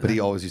 But he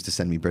always used to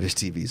send me British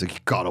TV. He's like, you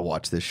got to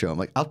watch this show. I'm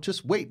like, I'll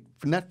just wait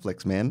for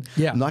Netflix, man.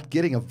 Yeah. I'm not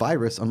getting a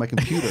virus on my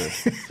computer.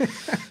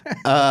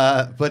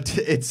 But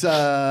it's,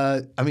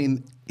 I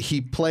mean,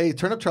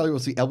 Turn Up Charlie will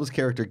see Elba's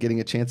character getting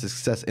a chance of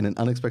success in an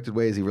unexpected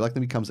way as he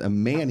reluctantly becomes a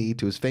Manny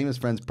to his famous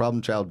friend's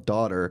problem child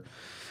daughter.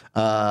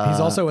 He's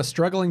also a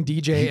struggling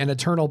DJ and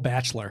eternal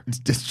bachelor.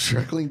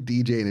 Struggling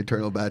DJ and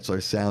eternal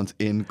bachelor sounds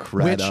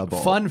incredible.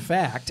 Which, fun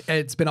fact,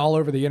 it's been all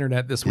over the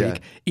internet this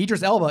week.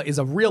 Idris Elba is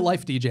a real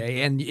life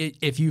DJ, and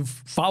if you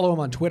follow him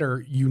on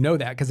Twitter, you know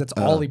that because it's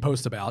all he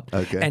posts about.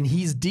 And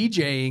he's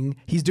DJing.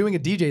 He's doing a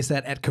DJ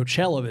set at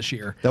Coachella this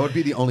year. That would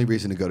be the only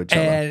reason to go to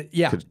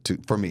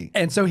Coachella. For me.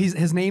 And so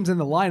his name's in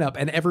the lineup,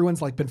 and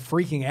everyone's like been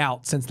freaking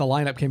out since the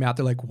lineup came out.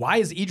 They're like, "Why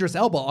is Idris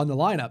Elba on the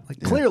lineup?"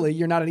 Like, clearly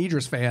you're not an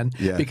Idris fan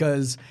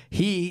because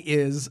he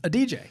is a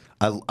DJ.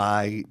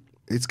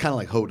 it's kind of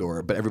like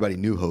Hodor, but everybody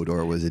knew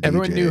Hodor was a DJ.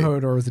 Everyone knew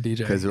Hodor was a DJ.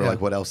 Because they're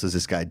like, what else does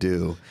this guy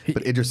do?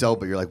 But Idris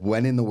Elba, you're like,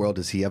 when in the world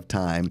does he have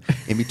time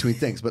in between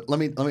things? But let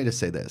me just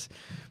say this.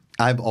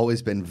 I've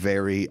always been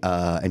very,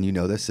 and you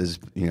know this as,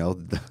 you know,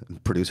 the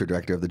producer,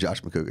 director of the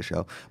Josh Macuga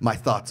Show, my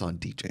thoughts on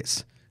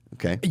DJs.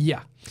 Okay?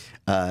 Yeah.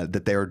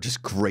 That they're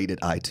just great at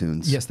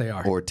iTunes. Yes, they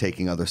are. Or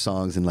taking other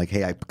songs and like,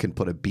 hey, I can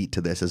put a beat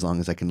to this as long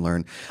as I can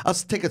learn. I'll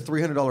take a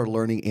 $300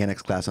 learning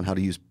annex class on how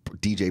to use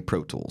DJ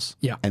Pro Tools.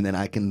 Yeah. And then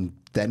I can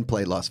then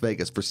play Las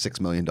Vegas for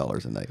 $6 million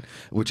a night,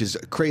 which is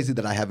crazy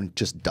that I haven't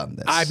just done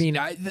this. I mean,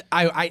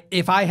 I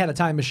if I had a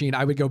time machine,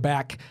 I would go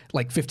back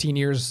like 15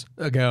 years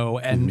ago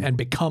and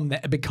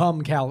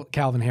become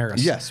Calvin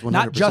Harris. Yes, 100%.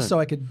 Not just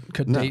so I could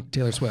date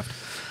Taylor Swift.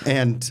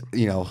 And,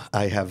 you know,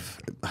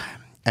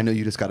 I know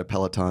you just got a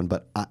Peloton,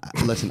 but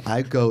listen,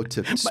 I go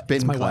to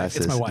spin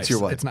classes. It's my wife's. It's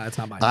your wife. It's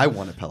not mine. I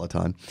want a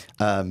Peloton.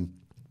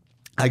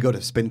 I go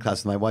to spin class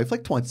with my wife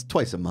like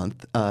twice a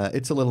month.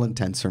 It's a little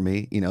intense for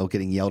me, you know,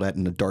 getting yelled at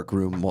in a dark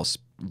room while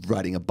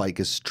riding a bike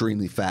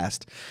extremely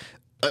fast.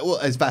 Well,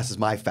 as fast as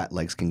my fat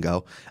legs can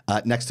go.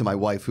 Next to my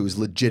wife, who's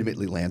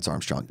legitimately Lance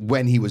Armstrong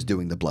when he was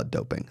doing the blood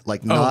doping,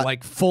 like not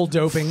like full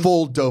doping,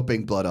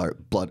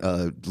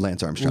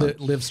 Lance Armstrong.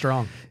 Live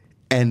strong.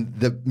 And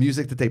the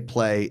music that they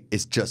play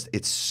is just,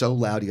 it's so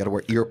loud, you got to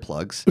wear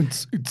earplugs.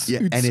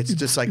 And it's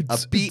just like a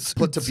beat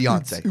put to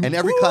Beyonce. And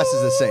every class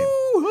is the same.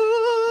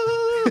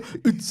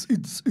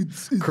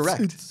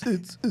 Correct.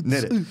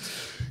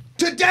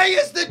 Today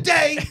is the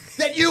day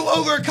that you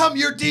overcome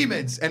your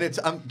demons. And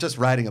I'm just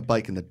riding a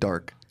bike in the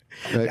dark.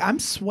 Right? I'm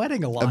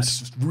sweating a lot. I'm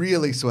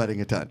really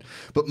sweating a ton.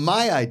 But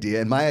my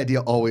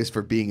idea always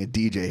for being a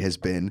DJ has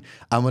been,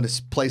 I'm going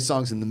to play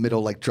songs in the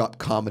middle, like drop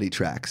comedy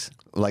tracks.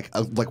 Like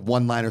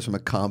one-liners from a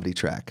comedy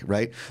track,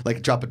 right?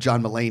 Like drop a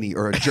John Mulaney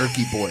or a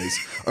Jerky Boys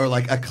or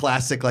like a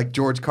classic like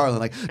George Carlin,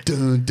 like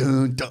dun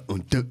dun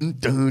dun dun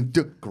dun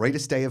dun.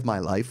 Greatest day of my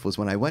life was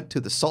when I went to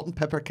the Salt and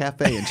Pepper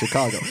Cafe in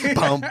Chicago.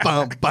 Bum,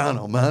 bum,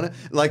 bum, man.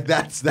 Like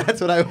that's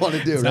what I want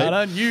to do. It's right?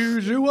 not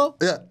unusual.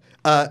 Yeah.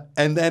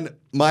 And then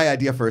my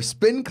idea for a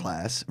spin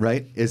class,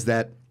 right, is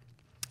that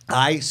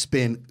I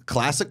spin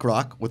classic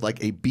rock with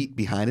like a beat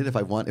behind it if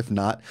I want, if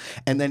not.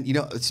 And then, you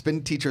know,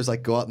 spin teachers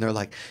like go out and they're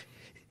like,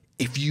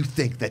 if you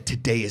think that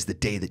today is the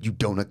day that you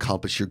don't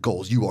accomplish your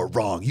goals, you are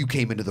wrong. You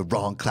came into the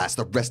wrong class.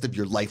 The rest of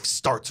your life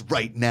starts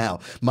right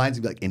now. Mine's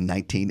gonna be like, in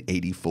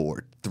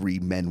 1984, 3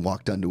 men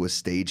walked onto a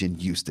stage in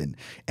Houston,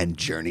 and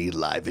Journey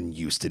Live in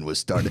Houston was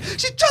started.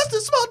 She's just a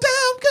small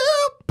town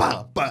girl.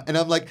 Bah, bah. And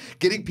I'm like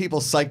getting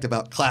people psyched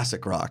about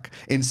classic rock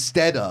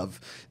instead of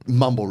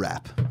mumble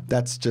rap.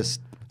 That's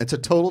just, it's a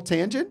total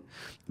tangent.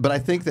 But I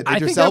think that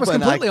Idris Elba was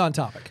completely on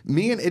topic.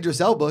 Me and Idris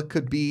Elba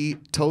could be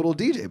total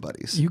DJ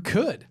buddies. You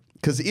could.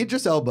 Because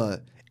Idris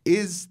Elba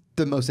is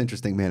the most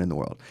interesting man in the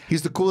world.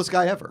 He's the coolest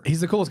guy ever. He's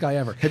the coolest guy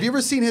ever. Have you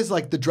ever seen his,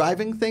 like, the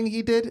driving thing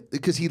he did?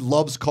 Because he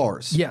loves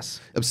cars. Yes.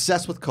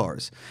 Obsessed with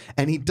cars.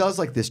 And he does,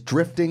 like, this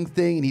drifting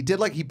thing. And he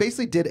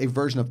basically did a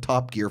version of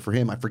Top Gear for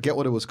him. I forget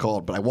what it was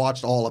called, but I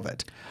watched all of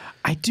it.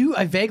 I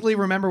vaguely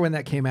remember when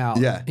that came out.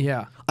 Yeah.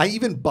 Yeah. I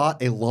even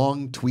bought a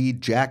long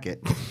tweed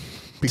jacket.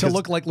 To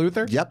look like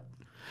Luther? Yep.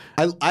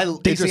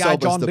 Idris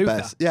Elba's John the Luther.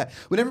 best. Yeah.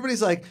 When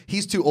everybody's like,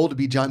 he's too old to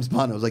be James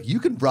Bond, I was like, you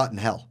can rot in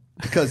hell.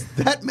 Because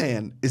that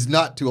man is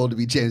not too old to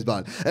be James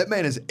Bond. That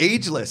man is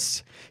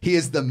ageless. He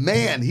is the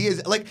man. He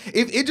is like,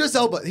 if Idris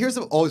Elba, here's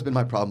always been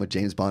my problem with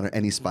James Bond or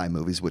any spy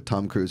movies with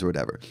Tom Cruise or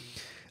whatever.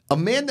 A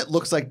man that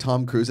looks like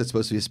Tom Cruise that's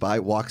supposed to be a spy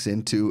walks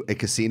into a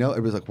casino.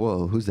 Everybody's like,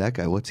 whoa, who's that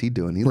guy? What's he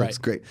doing? He looks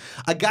great.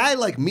 A guy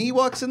like me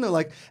walks in, they're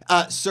like,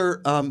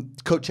 sir,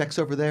 coat check's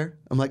over there.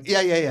 I'm like,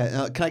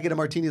 yeah. Can I get a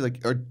martini?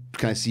 Like, or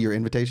can I see your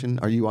invitation?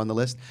 Are you on the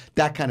list?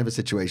 That kind of a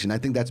situation. I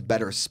think that's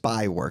better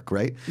spy work,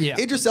 right? Yeah.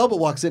 Idris Elba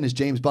walks in as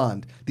James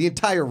Bond. The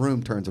entire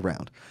room turns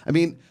around. I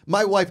mean,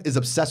 my wife is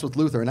obsessed with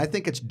Luther, and I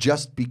think it's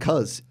just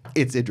because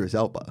it's Idris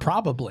Elba.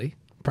 Probably.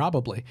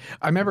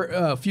 I remember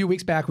a few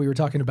weeks back we were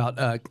talking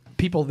about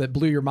people that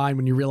blew your mind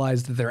when you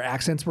realized that their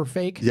accents were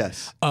fake.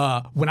 Yes.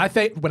 When I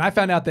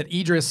found out that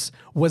Idris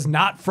was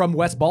not from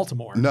West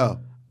Baltimore. No.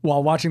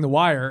 While watching The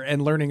Wire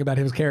and learning about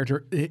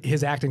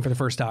his acting for the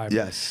first time.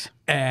 Yes.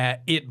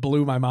 It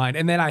blew my mind.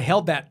 And then I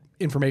held that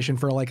information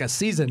for like a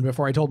season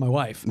before I told my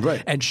wife.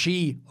 Right. And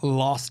she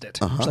lost it.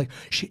 She's like,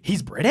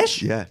 he's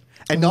British? Yeah.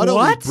 And not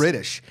only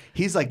British,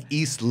 he's like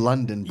East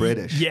London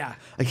British. Yeah.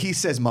 Like he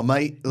says, my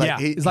mate. Like, yeah.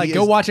 He's like,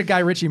 go watch a Guy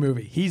Ritchie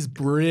movie. He's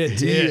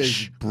British. He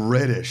is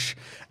British.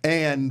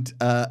 And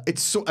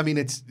it's so, I mean,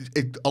 it's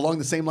along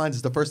the same lines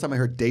as the first time I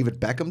heard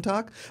David Beckham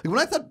talk. Like when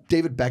I thought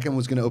David Beckham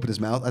was going to open his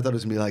mouth, I thought it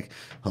was going to be like,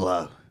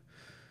 hello,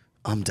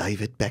 I'm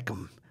David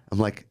Beckham. I'm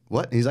like,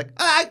 what? And he's like,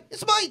 hi,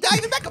 it's my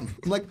David Beckham.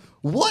 I'm like,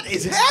 what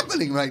is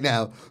happening right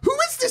now? Who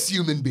is this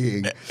human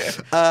being?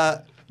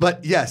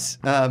 But yes,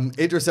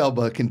 Idris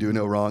Elba can do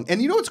no wrong.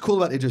 And you know what's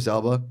cool about Idris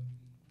Elba?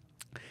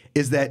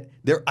 Is that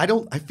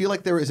I feel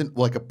like there isn't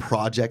like a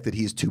project that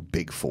he's too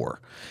big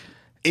for.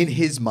 in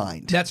his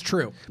mind. That's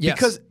true. Yes.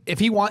 Because if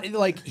he want,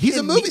 like, he's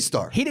a movie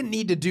star. He didn't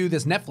need to do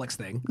this Netflix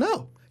thing.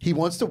 No. He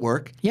wants to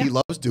work. Yeah. He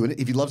loves doing it.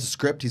 If he loves a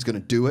script, he's going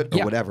to do it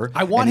or whatever.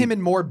 I want him in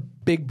more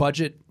big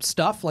budget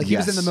stuff. Like he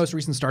was in the most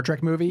recent Star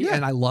Trek movie,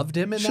 and I loved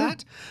him in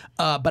that.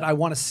 But I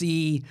want to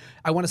see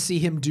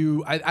him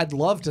do. I'd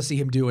love to see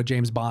him do a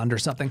James Bond or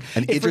something.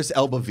 An Idris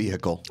Elba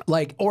vehicle.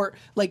 Like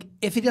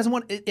if he doesn't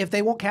want, if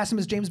they won't cast him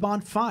as James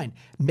Bond, fine.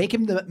 Make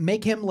him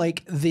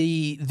like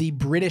the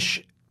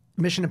British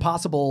Mission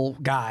Impossible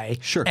guy,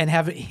 and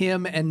have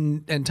him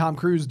and Tom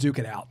Cruise duke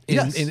it out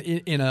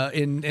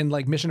in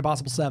like Mission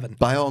Impossible 7.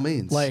 By all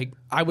means, like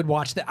I would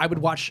watch that. I would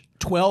watch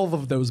 12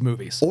 of those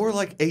movies. Or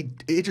like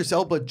Idris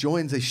Elba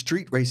joins a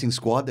street racing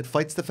squad that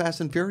fights the Fast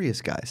and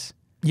Furious guys.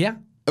 Yeah.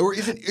 Or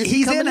is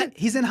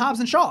he's in Hobbs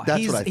and Shaw.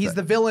 That's what I thought. He's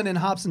the villain in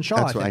Hobbs and Shaw.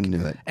 That's what I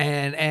knew it.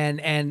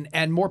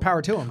 And more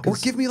power to him. Or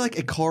give me like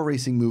a car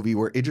racing movie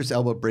where Idris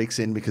Elba breaks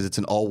in because it's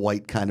an all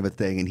white kind of a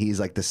thing, and he's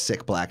like the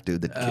sick black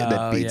dude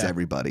that beats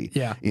everybody.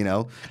 Yeah, you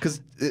know,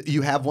 because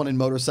you have one in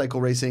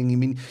motorcycle racing. I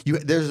mean,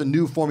 there's a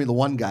new Formula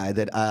One guy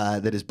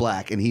that is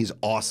black, and he's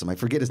awesome. I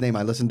forget his name.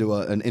 I listened to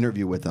an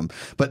interview with him,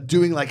 but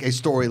doing like a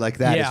story like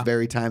that is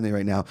very timely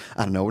right now.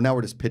 I don't know. Now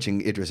we're just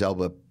pitching Idris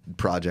Elba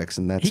projects,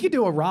 and that's he could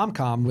do a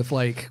rom-com with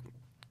like.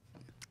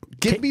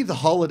 Give me The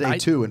Holiday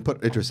too, and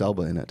put Idris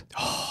Elba in it.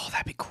 Oh,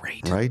 that'd be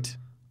great. Right?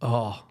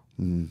 Oh.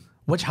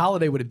 Which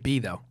holiday would it be,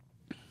 though?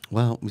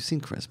 Well, we've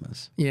seen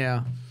Christmas.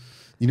 Yeah.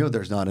 You know,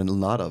 there's not a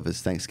lot of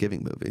his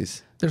Thanksgiving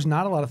movies. There's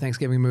not a lot of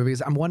Thanksgiving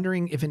movies. I'm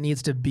wondering if it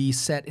needs to be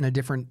set in a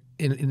different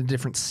in a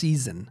different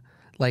season.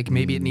 Like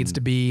maybe it needs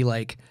to be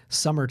like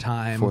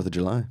summertime. 4th of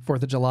July.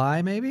 4th of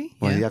July, maybe?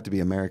 Well, you have to be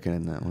American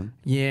in that one.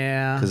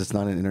 Yeah. Because it's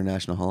not an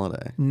international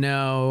holiday.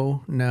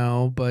 No,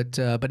 but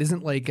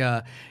isn't like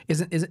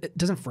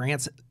doesn't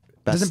France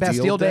Bastille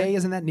Bastille Day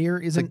isn't that near?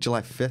 It's like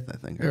July 5th, I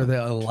think. Or the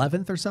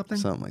 11th or something?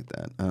 Something like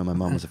that. My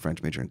mom was a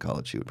French major in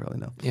college. She would probably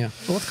know. Yeah.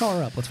 Well, let's call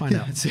her up. Let's find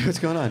out. Let's see what's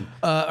going on.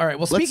 All right.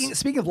 Well,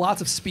 speaking of lots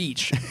of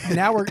speech,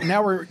 now we're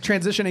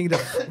transitioning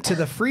to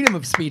the Freedom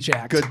of Speech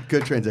Act.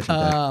 Good transition.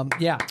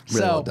 Yeah.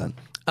 Really well done.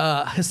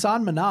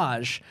 Hasan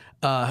Minhaj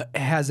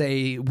has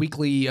a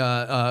weekly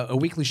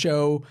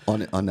show on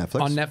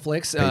Netflix. On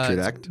Netflix,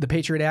 Patriot Act. The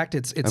Patriot Act.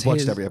 I've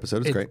watched every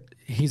episode. It's great.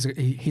 He's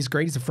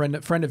great. He's a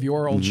friend of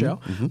your old show,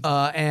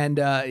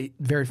 and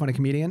very funny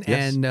comedian.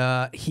 Yes. And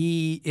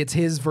it's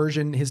his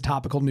version, his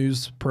topical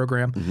news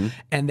program.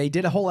 And they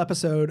did a whole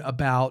episode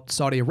about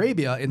Saudi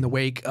Arabia in the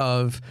wake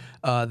of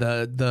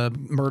the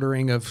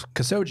murdering of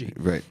Khashoggi.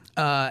 Right.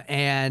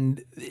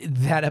 And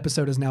that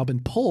episode has now been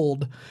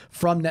pulled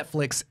from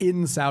Netflix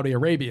in Saudi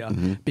Arabia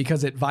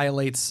because it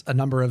violates a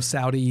number of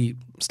Saudi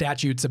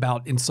statutes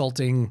about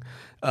insulting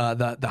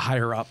the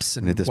higher ups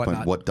and at this whatnot.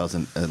 point, what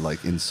doesn't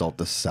like insult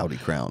the Saudi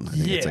crown? I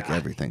think it's like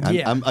everything. I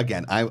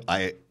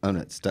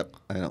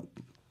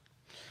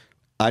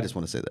just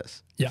want to say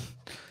this. Yeah.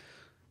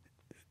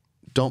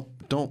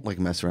 Don't like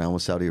mess around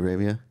with Saudi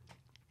Arabia.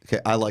 Okay,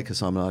 I like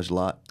Hasan Minhaj a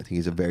lot. I think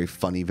he's a very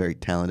funny, very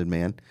talented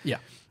man. Yeah.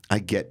 I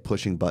get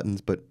pushing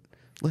buttons, but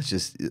let's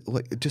just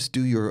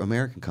do your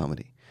American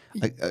comedy.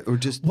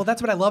 Well,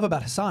 that's what I love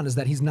about Hasan is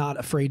that he's not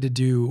afraid to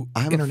do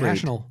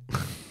international.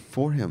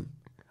 For him,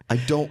 I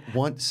don't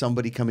want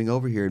somebody coming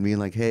over here and being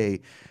like,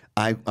 "Hey,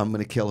 I'm going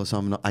to kill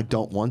Hasan." I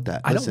don't want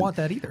that. I don't want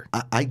that either.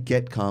 I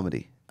get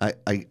comedy. I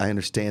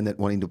understand that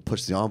wanting to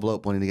push the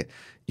envelope, wanting to get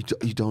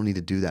you don't need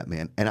to do that,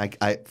 man. And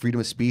I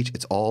freedom of speech.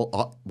 It's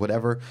all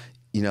whatever,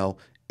 you know.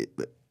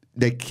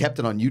 They kept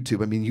it on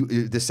YouTube. I mean,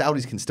 the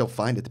Saudis can still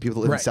find it. The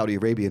people that live in Saudi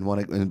Arabia and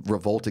want to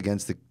revolt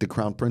against the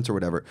crown prince or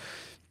whatever.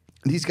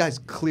 These guys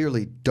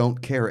clearly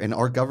don't care, and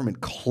our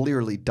government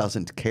clearly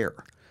doesn't care.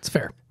 It's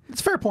fair. It's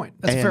a fair point.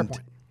 That's a fair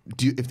point.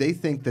 If they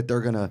think that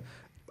they're gonna,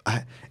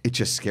 it's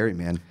just scary,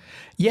 man.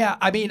 Yeah,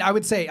 I mean, I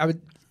would say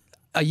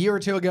a year or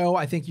two ago,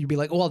 I think you'd be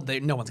like, well,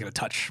 no one's going to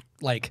touch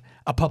like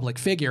a public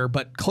figure,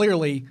 but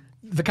clearly.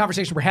 The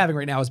conversation we're having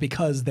right now is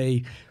because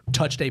they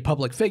touched a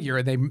public figure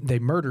and they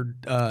murdered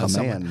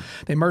someone. Man.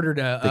 They murdered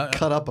they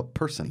cut up a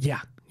person.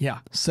 Yeah.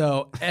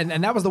 So and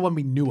that was the one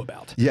we knew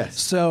about. Yes.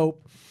 So,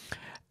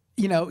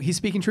 you know, he's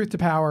speaking truth to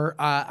power.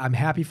 I'm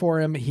happy for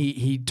him.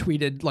 He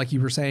tweeted, like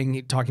you were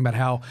saying, talking about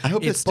how I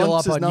hope it's this still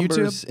up his on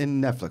numbers YouTube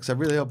in Netflix. I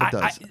really hope it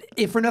does.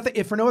 If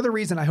for no other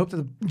reason, I hope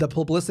that the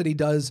publicity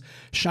does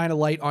shine a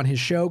light on his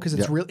show because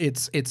it's real.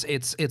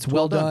 It's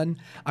well done.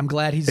 I'm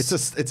glad he's.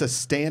 It's a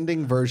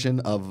standing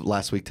version of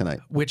Last Week Tonight,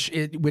 which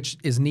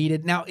is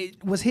needed. Now,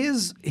 was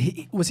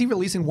he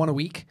releasing one a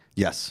week?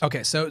 Yes.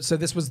 Okay, so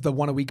this was the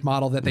one a week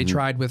model that they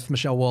tried with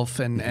Michelle Wolf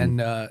and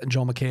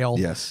Joel McHale.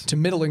 Yes. To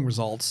middling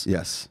results.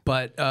 Yes.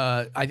 But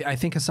I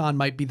think Hasan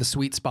might be the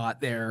sweet spot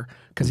there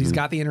because he's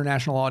got the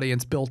international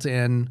audience built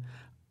in.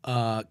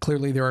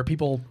 Clearly, there are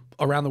people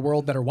around the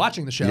world that are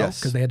watching the show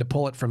because they had to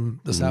pull it from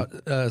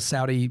the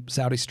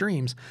Saudi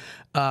streams.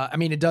 I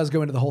mean, it does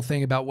go into the whole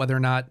thing about whether or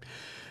not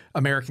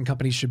American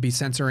companies should be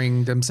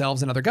censoring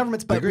themselves and other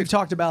governments. But we've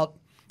talked about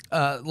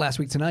Last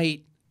Week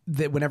Tonight.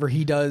 that whenever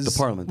he does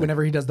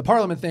the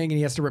Parliament thing, and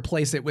he has to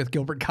replace it with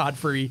Gilbert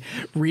Godfrey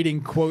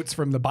reading quotes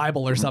from the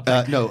Bible or something.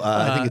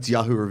 I think it's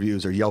Yahoo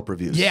reviews or Yelp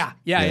reviews. Yeah.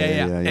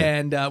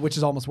 And which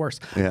is almost worse.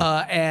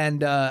 Yeah.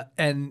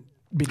 And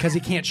because he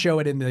can't show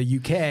it in the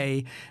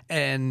UK,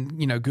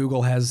 and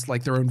Google has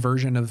like their own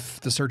version of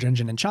the search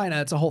engine in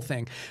China, it's a whole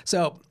thing.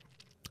 So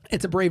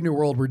it's a brave new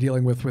world we're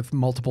dealing with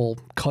multiple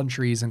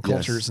countries and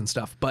cultures and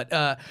stuff. But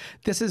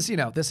this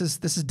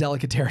is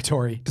delicate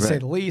territory to say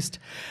the least.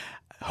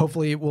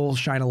 Hopefully, it will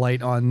shine a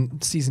light on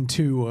season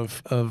 2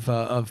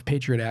 of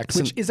Patriot Act,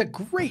 which is a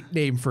great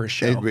name for a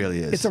show. It really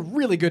is. It's a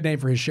really good name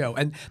for his show,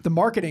 and the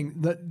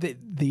marketing, they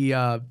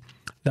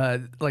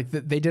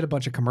did a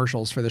bunch of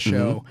commercials for the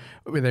show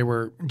where they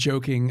were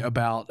joking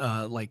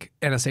about like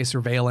NSA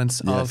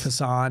surveillance of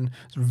Hasan.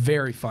 It's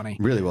very funny.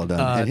 Really well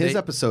done. And his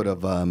episode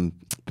of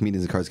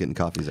Comedians in Cars Getting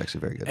Coffee is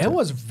actually very good. It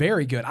was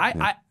very good.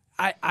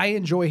 I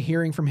enjoy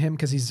hearing from him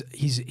because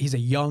he's a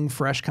young,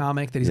 fresh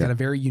comic that he's got a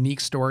very unique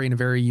story and a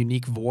very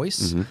unique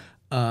voice.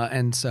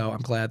 And so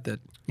I'm glad that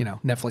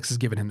Netflix has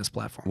given him this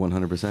platform.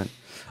 100%.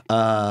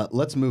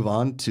 Let's move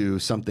on to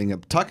something.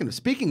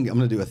 Speaking, I'm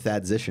going to do a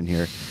Thadzician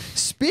here.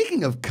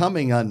 Speaking of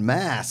coming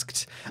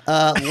unmasked,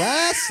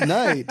 last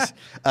night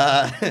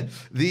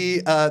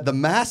the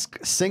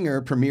Masked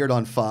Singer premiered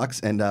on Fox,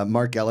 and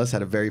Mark Ellis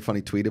had a very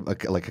funny tweet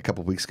like a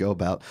couple weeks ago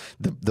about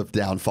the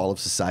downfall of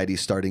society,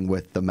 starting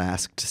with the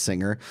Masked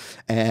Singer.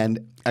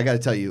 And I got to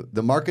tell you,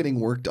 the marketing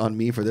worked on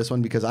me for this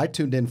one because I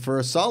tuned in for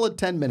a solid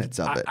 10 minutes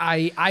of it.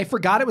 I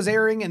forgot it was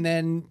airing, and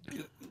then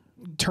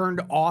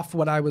turned off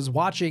what I was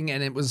watching,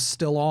 and it was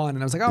still on, and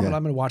I was like, oh, but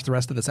I'm going to watch the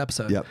rest of this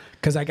episode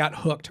because I got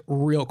hooked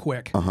real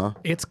quick.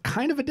 It's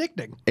kind of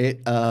addicting.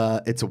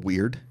 It's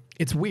weird.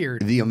 It's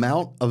weird. The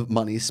amount of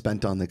money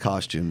spent on the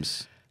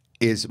costumes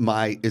is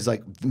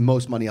like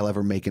most money I'll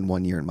ever make in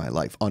 1 year in my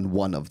life on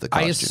one of the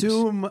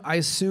costumes. I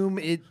assume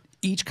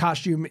each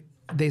costume,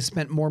 they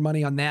spent more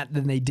money on that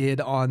than they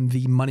did on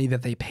the money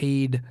that they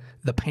paid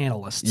the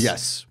panelists.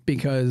 Yes.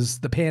 Because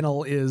the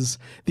panel is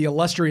the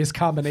illustrious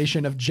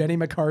combination of Jenny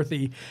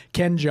McCarthy,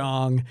 Ken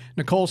Jeong,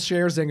 Nicole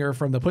Scherzinger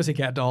from the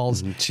Pussycat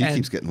Dolls. She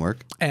keeps getting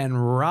work.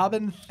 And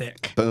Robin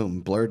Thicke.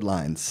 Boom. Blurred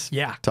Lines.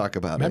 Yeah. Talk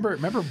about remember,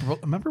 it.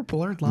 Remember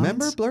Blurred Lines?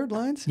 Remember Blurred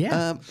Lines?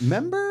 Yeah.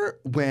 Remember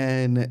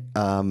when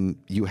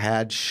you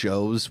had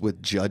shows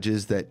with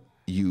judges that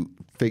you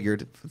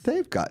figured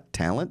they've got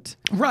talent?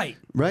 Right.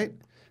 Right?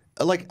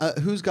 Like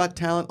Who's Got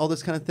Talent, all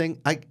this kind of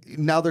thing.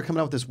 Now they're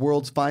coming out with this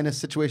World's Finest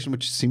situation,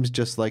 which seems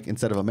just like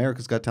instead of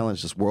America's Got Talent,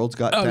 it's just World's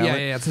Got Talent. Oh,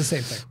 yeah, it's the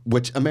same thing.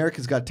 Which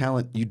America's Got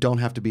Talent, you don't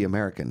have to be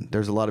American.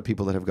 There's a lot of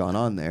people that have gone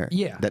on there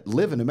that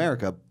live in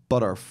America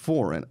but are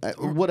foreign,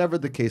 whatever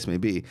the case may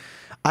be.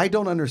 I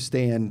don't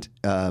understand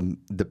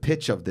the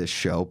pitch of this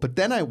show, but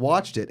then I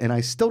watched it, and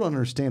I still don't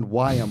understand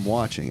why I'm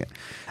watching it.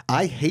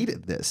 I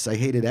hated this. I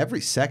hated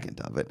every second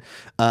of it.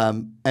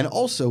 And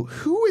also,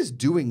 who is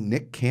doing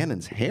Nick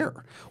Cannon's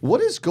hair? What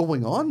is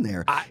going on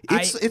there?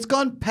 It's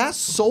gone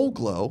past Soul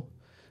Glow.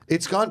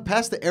 It's gone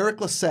past the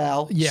Eric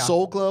LaSalle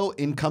Soul Glow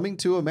in Coming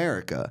to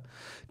America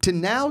to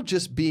now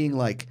just being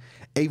like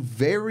a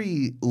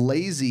very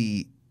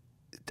lazy.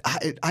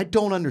 I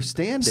don't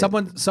understand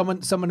it.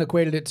 Someone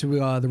equated it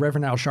to the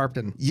Reverend Al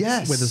Sharpton.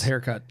 Yes. With his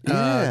haircut.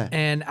 Yeah.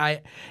 And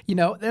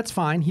that's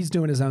fine. He's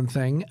doing his own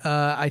thing.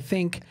 I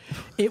think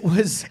it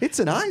was. It's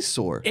an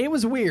eyesore. It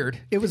was weird.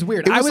 It was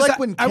weird. It was like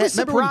when I was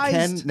surprised. Remember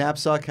when Ken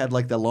Knapsack had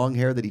like the long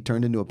hair that he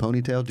turned into a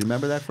ponytail? Do you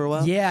remember that for a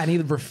while? Yeah, and he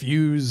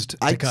refused to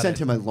cut I sent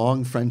it. him a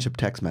long friendship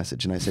text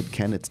message, and I said,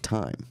 Ken, it's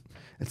time.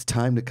 It's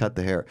time to cut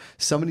the hair.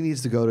 Somebody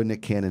needs to go to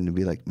Nick Cannon and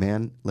be like,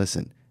 man,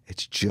 listen.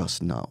 It's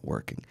just not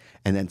working.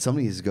 And then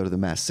somebody needs to go to the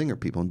Masked Singer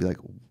people and be like,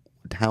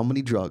 how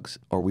many drugs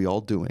are we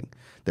all doing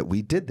that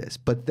we did this?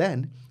 But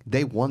then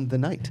they won the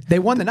night. They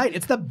won the night.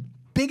 It's the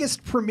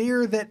biggest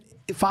premiere that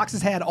Fox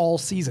has had all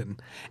season,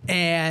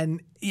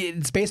 and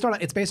it's based on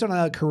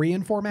a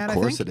Korean format. Of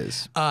course, I think. it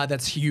is.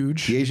 That's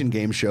huge. The Asian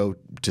game show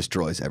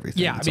destroys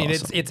everything. Yeah, it's I mean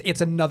awesome.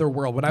 it's another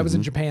world. When I was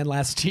in Japan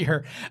last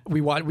year,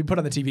 we put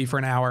on the TV for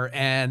an hour,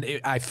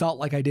 and I felt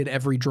like I did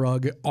every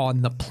drug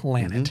on the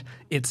planet.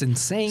 It's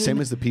insane.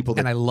 Same as the people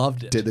that and I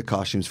loved it. Did the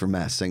costumes for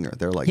Masked Singer.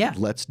 They're like,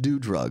 let's do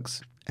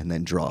drugs and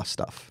then draw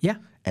stuff. Yeah,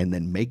 and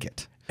then make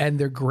it. And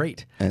they're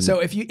great. And so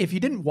if you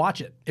didn't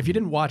watch it,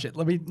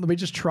 let me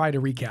just try to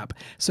recap.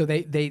 So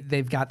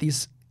they've got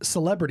these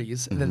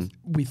celebrities that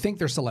we think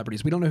they're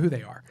celebrities. We don't know who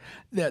they are.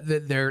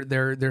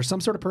 They're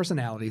some sort of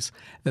personalities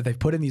that they've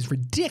put in these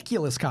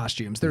ridiculous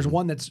costumes. There's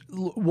one that's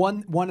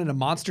one in a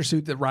monster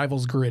suit that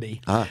rivals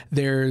Gritty.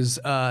 There's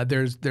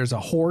a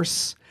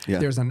horse. Yeah.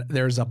 There's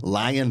a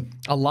lion.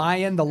 A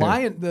lion. The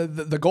lion.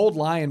 The gold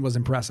lion was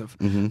impressive.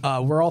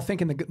 We're all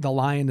thinking the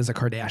lion is a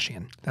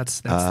Kardashian. That's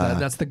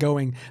the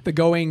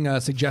going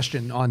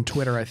suggestion on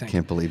Twitter. I think.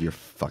 Can't believe you're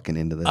fucking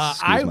into this.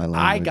 Excuse my language.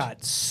 I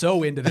got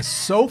so into this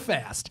so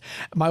fast.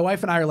 My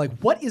wife and I are like,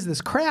 "What is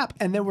this crap?"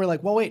 And then we're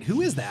like, "Well, wait,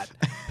 who is that?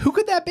 Who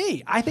could that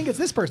be? I think it's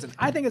this person.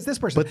 I think it's this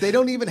person." But they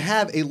don't even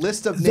have a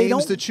list of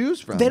names to choose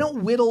from. They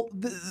don't whittle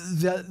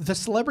the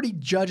celebrity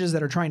judges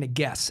that are trying to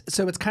guess.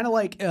 So it's kind of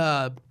like.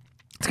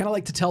 It's kind of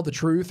like To Tell the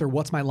Truth or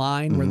What's My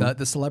Line, where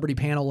the celebrity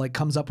panel like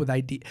comes up with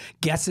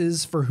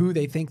guesses for who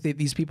they think that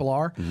these people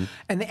are,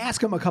 and they ask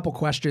them a couple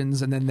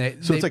questions, and then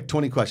it's like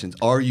 20 questions.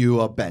 Are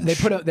you a bench?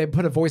 They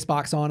put a voice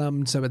box on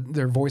them so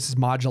their voice is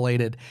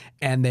modulated,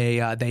 and they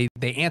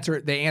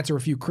answer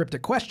a few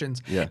cryptic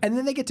questions, and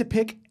then they get to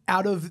pick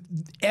out of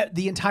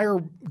the entire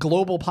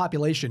global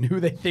population who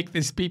they think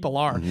these people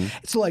are.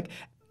 So like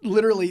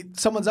literally,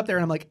 someone's up there,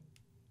 and I'm like,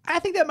 I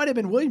think that might have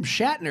been William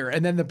Shatner.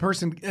 And then the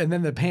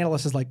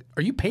panelist is like,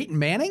 are you Peyton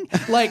Manning?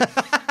 Like,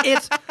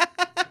 it's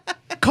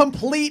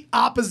complete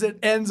opposite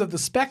ends of the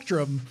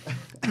spectrum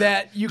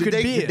that you could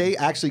be in. Did they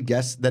actually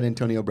guess that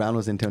Antonio Brown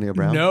was Antonio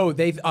Brown? No,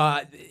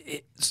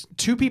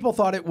 two people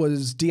thought it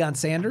was Deion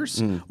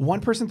Sanders. One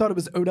person thought it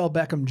was Odell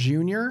Beckham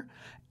Jr.,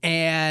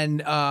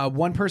 and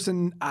one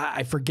person,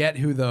 I forget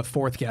who the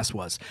fourth guest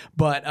was,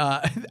 but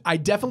I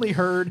definitely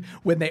heard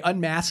when they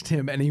unmasked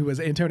him and he was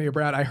Antonio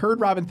Brown, I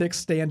heard Robin Thicke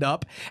stand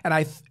up, and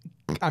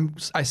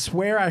I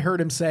swear I heard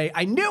him say,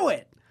 I knew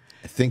it.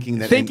 Thinking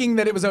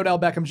that it was Odell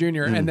Beckham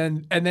Jr. And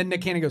then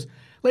Nick Cannon goes,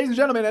 ladies and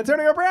gentlemen,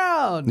 Antonio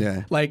Brown.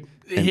 Yeah. Like,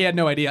 he had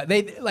no idea.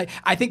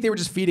 I think they were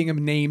just feeding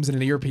him names in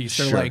an earpiece.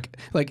 They're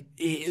like,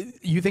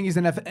 you think he's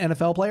an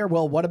NFL player?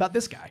 Well, what about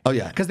this guy? Oh,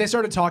 yeah. Because they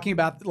started talking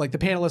about, like, the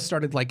panelists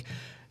started, like,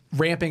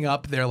 ramping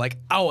up. They're like,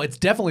 oh, it's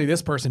definitely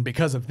this person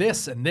because of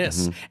this and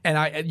this.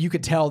 And you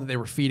could tell that they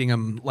were feeding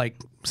him, like,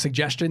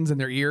 suggestions in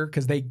their ear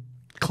because they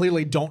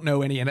clearly don't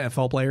know any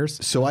NFL players.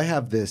 So I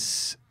have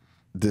this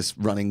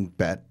running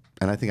bet,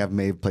 and I think I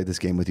may have played this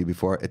game with you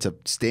before. It's a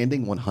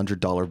standing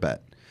 $100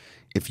 bet.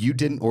 If you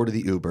didn't order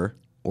the Uber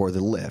or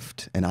the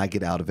Lyft, and I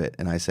get out of it,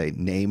 and I say,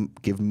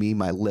 give me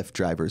my Lyft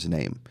driver's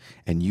name,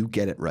 and you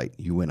get it right,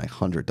 you win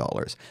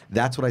 $100.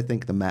 That's what I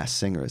think the Masked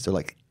Singer is. They're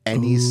like,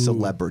 any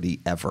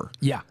celebrity ever.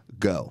 Yeah.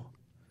 Go.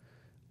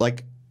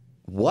 Like,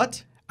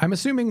 what? I'm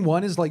assuming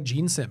one is like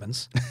Gene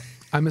Simmons.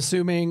 I'm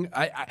assuming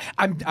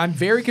I'm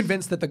very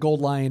convinced that the Gold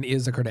Lion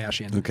is a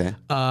Kardashian. Okay.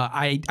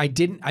 I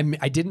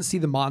didn't see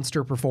the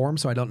monster perform,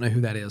 so I don't know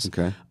who that is.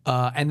 Okay.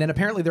 And then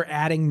apparently they're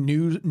adding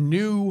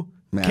new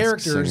Masked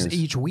characters singers.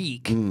 each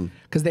week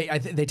because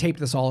they taped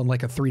this all in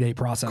like a 3-day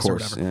process or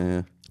whatever.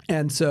 Yeah.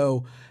 And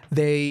so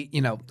they,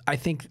 I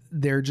think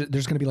there's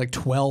going to be like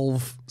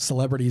 12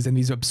 celebrities in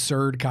these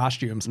absurd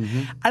costumes.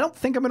 I don't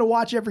think I'm going to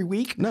watch every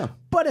week. No.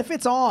 But if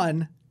it's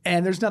on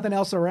and there's nothing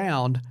else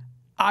around,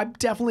 I'm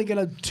definitely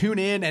going to tune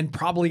in and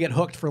probably get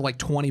hooked for like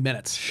 20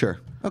 minutes. Sure.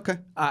 Okay.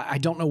 I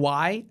don't know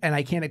why, and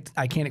I can't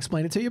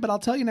explain it to you, but I'll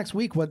tell you next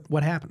week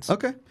what happens.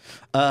 Okay.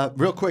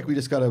 Real quick, we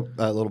just got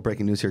a little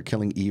breaking news here.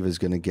 Killing Eve is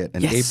going to get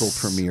an April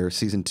premiere,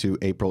 season 2,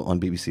 April on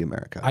BBC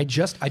America. I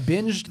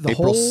binged the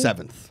April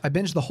 7th. I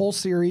binged the whole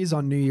series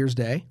on New Year's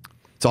Day.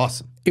 It's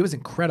awesome. It was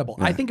incredible.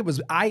 Yeah.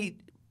 I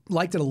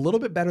liked it a little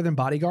bit better than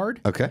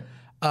Bodyguard. Okay.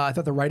 I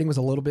thought the writing was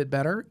a little bit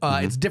better.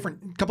 It's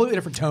different, completely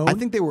different tone. I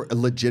think they were a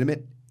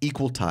legitimate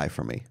equal tie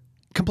for me.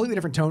 Completely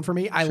different tone for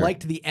me. I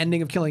liked the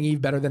ending of Killing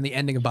Eve better than the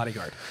ending of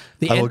Bodyguard.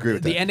 I will agree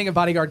with that. The ending of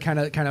Bodyguard kind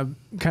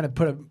of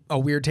put a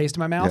weird taste in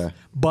my mouth.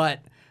 But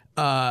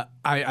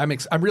I'm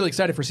really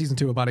excited for season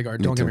 2 of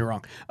Bodyguard. Don't get me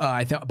wrong.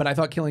 I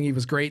thought Killing Eve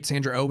was great.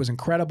 Sandra Oh was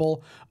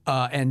incredible,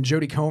 and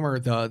Jodie Comer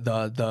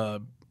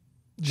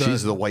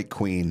she's the White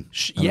Queen.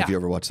 I don't know if you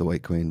ever watched The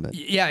White Queen, but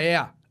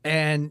yeah,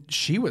 and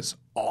she was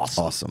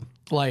awesome. Awesome.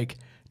 Like.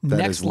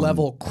 Next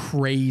level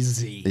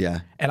crazy.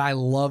 Yeah. And I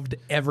loved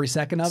every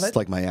second of it. It's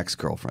like my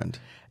ex-girlfriend.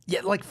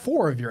 Yeah, like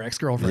 4 of your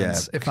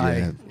ex-girlfriends.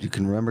 You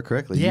can remember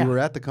correctly. Yeah. You were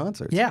at the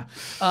concert. Yeah.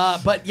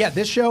 But yeah,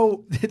 this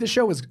show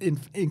was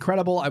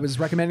incredible. I was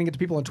recommending it to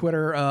people on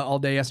Twitter all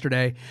day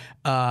yesterday.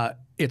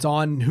 It's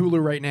on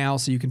Hulu right now,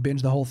 so you can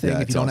binge the whole thing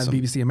if you don't have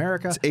BBC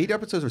America. It's 8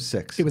 episodes or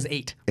 6? It was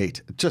 8.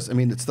 8.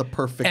 It's the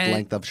perfect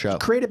length of show.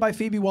 Created by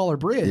Phoebe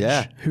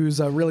Waller-Bridge, who's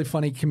a really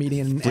funny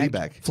comedian.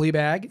 Fleabag.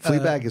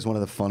 Fleabag is one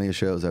of the funniest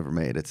shows ever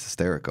made. It's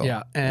hysterical.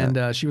 Yeah,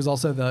 and she was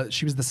also the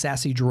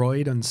sassy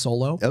droid on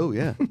Solo. Oh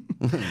yeah.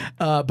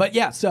 But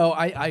yeah, so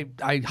I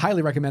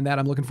highly recommend that.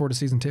 I'm looking forward to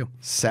season 2.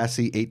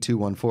 Sassy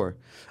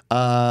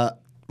 8214.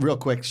 Real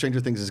quick,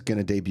 Stranger Things is going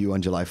to debut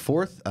on July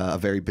 4th. A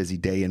very busy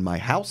day in my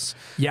house.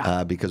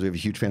 Yeah. Because we have a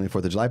huge family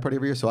 4th of July party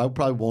every year. So I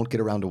probably won't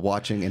get around to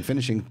watching and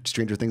finishing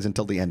Stranger Things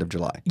until the end of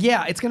July.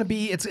 Yeah, it's going to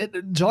be.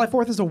 July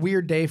 4th is a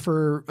weird day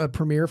for a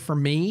premiere for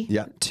me.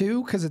 Yeah.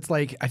 Too, because it's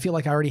like I feel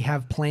like I already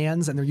have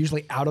plans and they're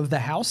usually out of the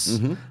house.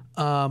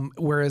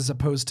 Whereas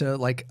opposed to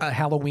like a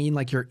Halloween,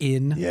 like you're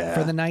in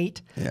for the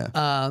night.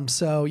 Yeah.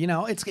 So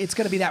it's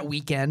going to be that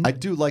weekend. I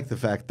do like the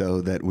fact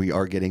though that we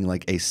are getting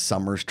like a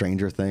summer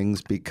Stranger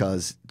Things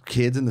because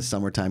kids in the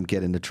summertime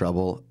get into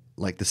trouble.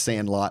 Like The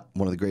Sandlot,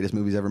 one of the greatest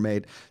movies ever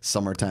made,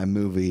 summertime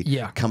movie.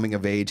 Yeah. Coming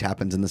of age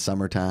happens in the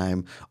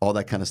summertime, all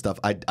that kind of stuff.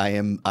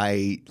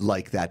 I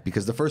like that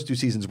because the first 2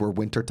 seasons were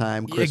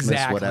wintertime,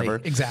 Christmas,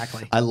 whatever.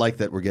 Exactly. I like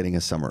that we're getting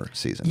a summer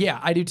season. Yeah,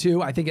 I do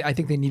too. I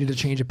think they needed a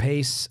change of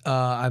pace.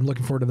 I'm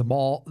looking forward to the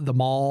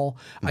mall.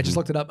 I just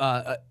looked it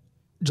up.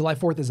 July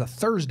 4th is a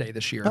Thursday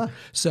this year.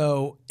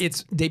 So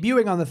it's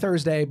debuting on the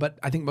Thursday, but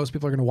I think most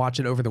people are going to watch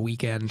it over the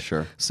weekend.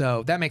 Sure.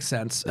 So that makes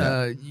sense.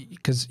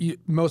 Because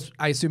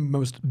I assume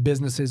most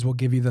businesses will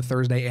give you the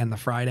Thursday and the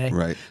Friday.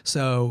 Right.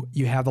 So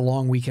you have the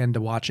long weekend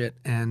to watch it.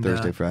 And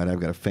Thursday, Friday. I've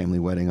got a family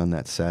wedding on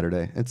that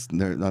Saturday.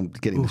 I'm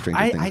getting the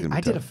Stranger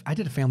Things. I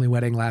did a family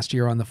wedding last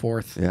year on the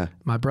 4th. Yeah.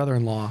 My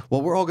brother-in-law.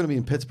 Well, we're all going to be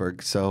in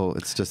Pittsburgh, so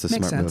it's just a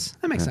smart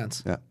move. That makes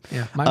sense.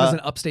 Yeah. Mine was in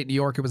upstate New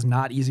York. It was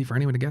not easy for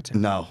anyone to get to.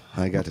 No,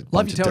 I got to.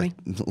 Love you, Tony.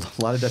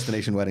 A lot of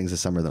destination weddings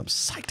this summer that I'm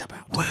psyched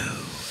about.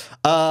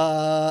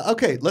 Woo.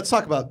 Okay, let's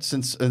talk about,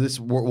 since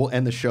we'll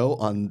end the show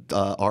on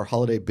our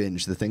holiday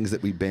binge, the things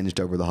that we binged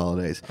over the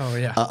holidays. Oh,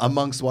 yeah.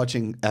 Amongst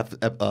watching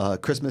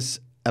Christmas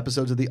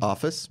episodes of The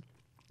Office,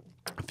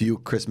 a few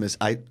Christmas.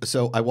 I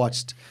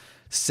watched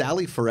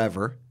Sally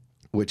Forever,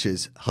 which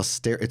is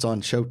hysterical. It's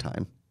on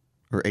Showtime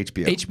or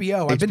HBO.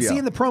 HBO. I've been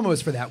seeing the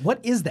promos for that.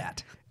 What is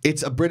that?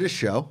 It's a British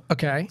show.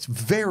 Okay. It's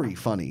very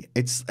funny.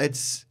 It's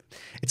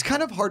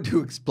kind of hard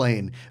to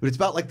explain, but it's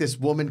about like this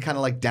woman kind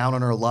of like down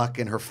on her luck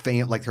and her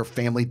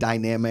family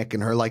dynamic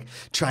and her like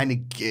trying to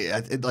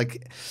get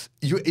like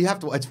you have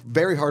to. It's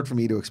very hard for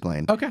me to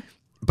explain. Okay.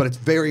 But it's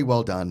very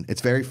well done. It's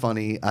very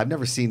funny. I've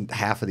never seen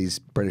half of these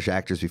British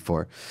actors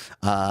before,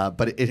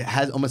 but it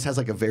almost has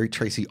like a very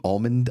Tracy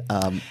Ullman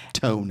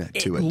tone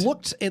to it.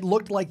 It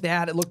looked like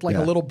that. It looked like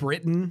a Little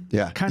Britain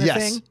kind of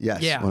thing.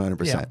 Yes, yeah,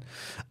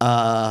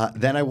 100%.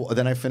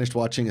 Then I finished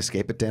watching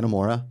Escape at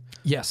Dannemora.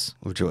 Yes,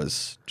 which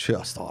was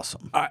just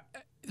awesome.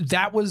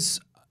 That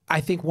was, I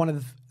think, one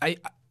of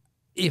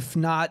if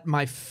not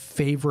my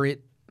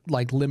favorite.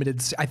 Like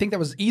limited, I think that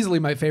was easily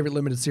my favorite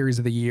limited series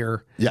of the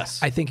year.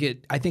 Yes, I think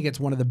it's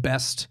one of the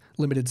best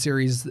limited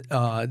series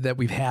that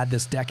we've had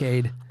this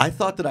decade. I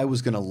thought that I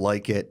was gonna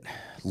like it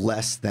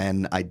less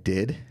than I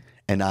did,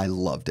 and I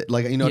loved it.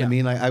 Like, you know what I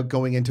mean? I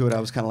going into it,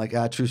 I was kind of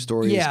like, true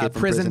story, escape from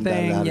prison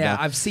thing.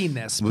 I've seen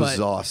this. It was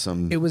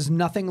awesome. It was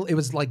nothing. It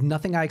was like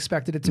nothing I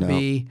expected it to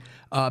be.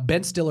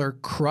 Ben Stiller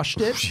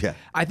crushed it. Yeah,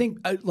 I think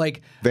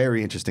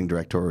very interesting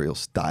directorial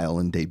style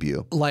and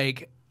debut.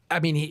 I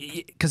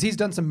mean, because he's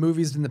done some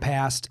movies in the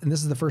past, and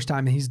this is the first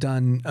time he's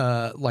done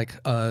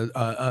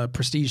a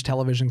prestige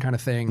television kind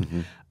of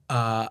thing.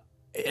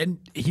 And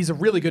he's a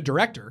really good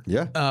director.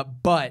 Yeah.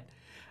 But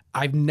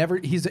I've never.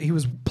 He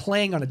was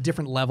playing on a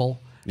different level.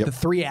 Yep. The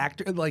three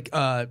actors,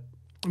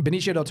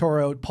 Benicio del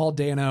Toro, Paul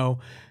Dano.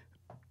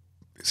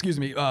 Excuse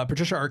me,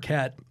 Patricia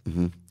Arquette,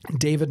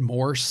 David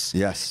Morse,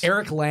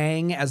 Eric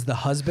Lang as the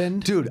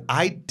husband. Dude,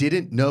 I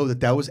didn't know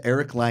that was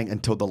Eric Lang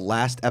until the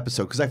last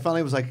episode, because I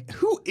finally was like,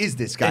 who is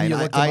this guy? And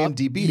I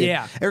IMDb'd it.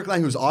 Eric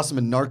Lang, who's awesome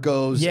in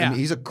Narcos. Yeah. I mean,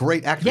 he's a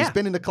great actor. He's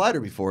been in the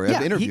Collider before.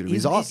 I've interviewed him.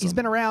 He's awesome. He's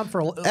been around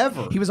for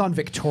ever. He was on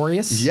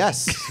Victorious.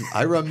 Yes,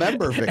 I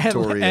remember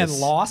Victorious. and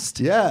Lost.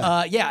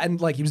 Yeah.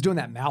 And like he was doing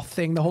that mouth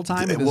thing the whole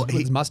time with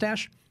his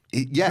mustache.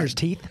 Yeah, or his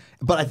teeth.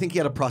 But I think he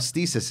had a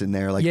prosthesis in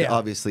there. Like,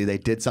 obviously they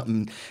did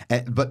something.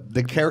 But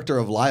the character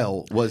of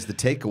Lyle was the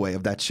takeaway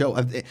of that show.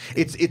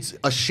 It's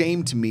a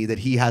shame to me that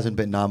he hasn't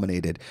been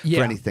nominated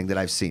for anything that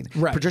I've seen.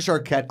 Right. Patricia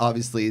Arquette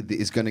obviously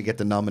is going to get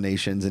the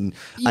nominations. And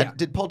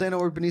did Paul Dano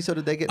or Benicio,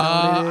 did they get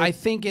nominated? I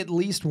think at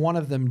least one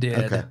of them did.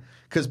 Okay,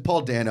 because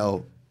Paul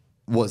Dano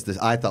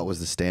I thought was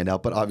the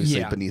standout, but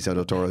obviously Benicio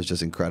del Toro is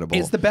just incredible.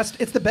 It's the best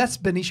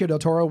Benicio del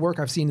Toro work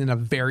I've seen in a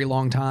very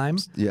long time.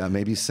 Yeah,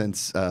 maybe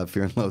since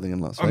Fear and Loathing in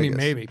Las Vegas.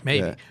 I mean,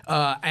 maybe.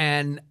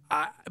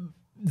 Yeah.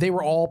 They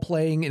were all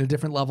playing in a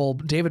different level.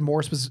 David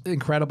Morse was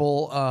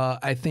incredible.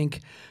 I think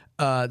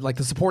like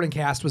the supporting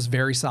cast was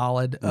very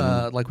solid,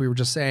 like we were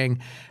just saying.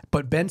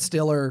 But Ben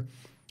Stiller,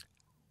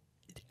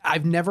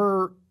 I've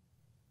never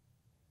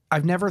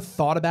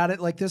thought about it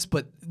like this,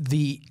 but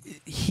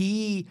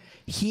he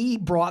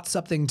brought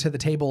something to the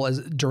table as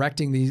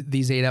directing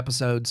these 8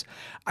 episodes.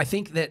 I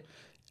think that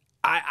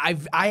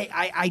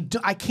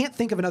I can't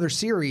think of another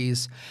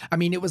series. I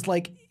mean, it was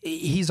like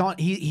he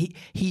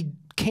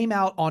came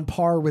out on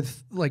par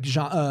with like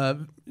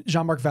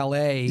Jean-Marc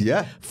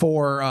Vallée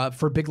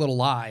for Big Little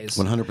Lies.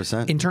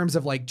 100%. In terms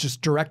of like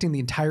just directing the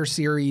entire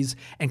series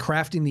and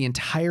crafting the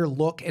entire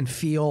look and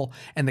feel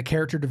and the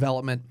character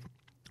development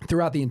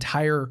throughout the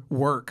entire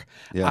work.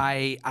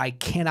 I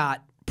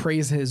cannot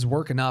praise his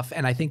work enough,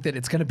 and I think that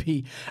it's going to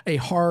be a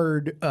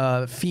hard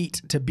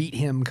feat to beat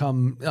him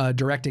come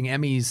directing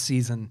Emmys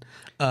season,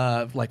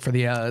 like for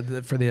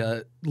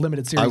the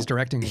limited series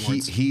directing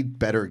awards. He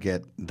better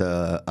get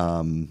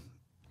the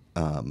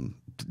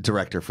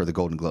director for the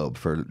Golden Globe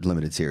for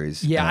limited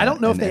series. Yeah, I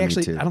don't know if they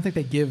actually. I don't think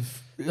they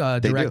give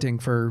directing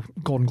for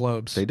Golden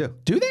Globes. They do.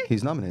 Do they?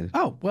 He's nominated.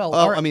 Oh well.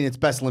 I mean, it's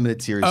best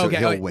limited series, so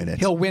he'll win it.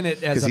 He'll win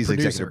it as a he's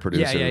producer. Executive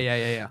producer.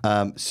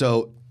 Yeah.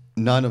 So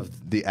none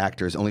of the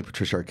actors, only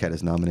Patricia Arquette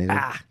is nominated.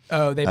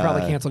 They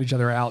probably canceled each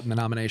other out in the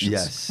nominations.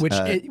 Yes.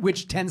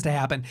 Which tends to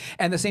happen.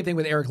 And the same thing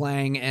with Eric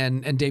Lang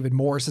and David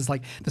Morse is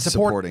like the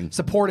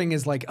supporting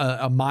is like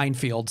a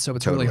minefield. So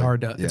it's really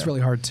hard to it's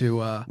really hard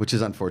to which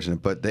is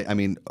unfortunate. But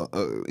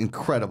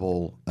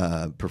incredible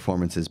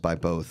performances by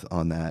both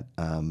on that.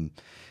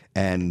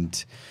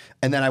 And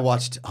then I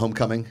watched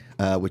Homecoming,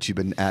 which you've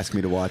been asking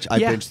me to watch. I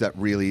binged that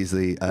really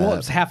easily. Well,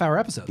 it's half-hour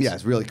episodes. Yeah,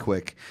 it's really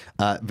quick.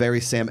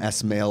 Very Sam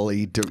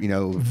Esmail-y,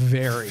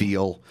 Very.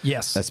 feel.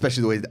 Yes.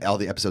 Especially the way all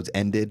the episodes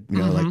ended,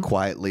 like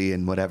quietly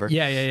and whatever.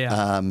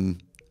 Yeah.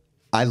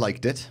 I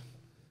liked it.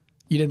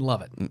 You didn't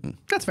love it.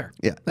 That's fair.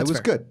 Yeah, That's it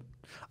was fair.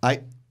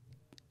 good.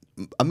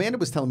 Amanda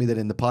was telling me that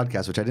in the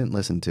podcast, which I didn't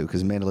listen to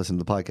because Amanda listened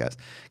to the podcast,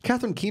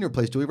 Catherine Keener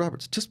plays Julie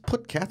Roberts. Just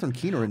put Catherine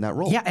Keener in that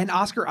role. Yeah, and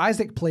Oscar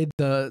Isaac played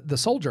the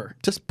soldier.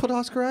 Just put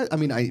Oscar Isaac. I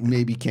mean, I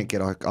maybe can't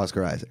get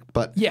Oscar Isaac,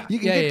 but you can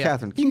get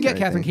Catherine Keener. You can get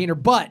Catherine Keener,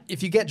 but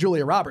if you get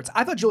Julia Roberts,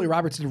 I thought Julia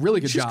Roberts did a really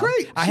good job. She's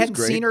great. I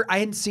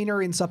hadn't seen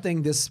her in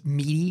something this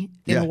meaty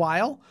in a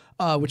while,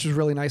 which was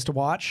really nice to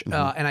watch.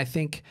 And I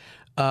think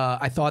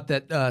I thought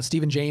that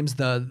Stephen James,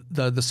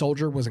 the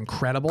soldier, was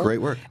incredible.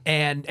 Great work.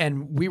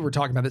 And we were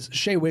talking about this.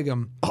 Shea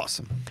Wiggum,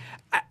 awesome.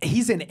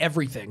 He's in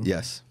everything.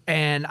 Yes.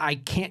 And I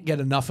can't get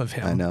enough of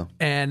him. I know.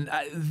 And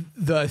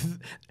I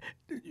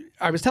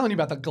was telling you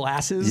about the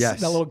glasses,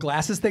 that little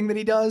glasses thing that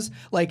he does.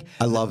 Like,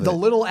 I love the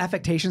little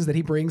affectations that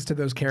he brings to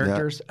those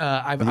characters.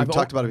 Yeah. I've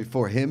talked about it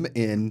before. Him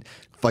in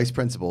Vice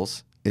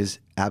Principals is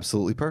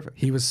absolutely perfect.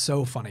 He was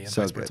so funny in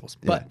Vice Principals.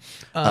 Yeah.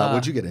 But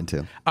what'd you get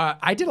into?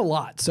 I did a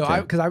lot. So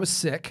because I was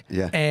sick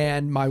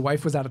and my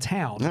wife was out of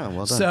town. Oh,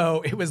 well done.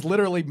 So it was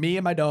literally me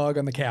and my dog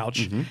on the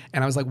couch. And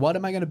I was like, what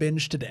am I going to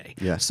binge today?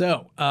 Yeah.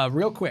 So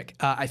real quick,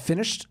 I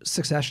finished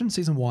Succession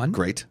season 1.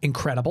 Great.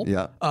 Incredible.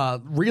 Yeah.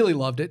 Really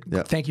loved it.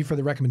 Yeah. Thank you for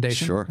the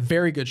recommendation. Sure.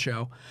 Very good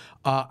show.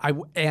 I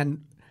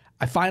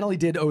finally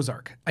did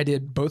Ozark. I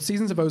did both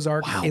seasons of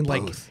Ozark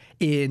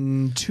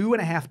in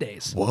 2.5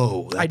 days.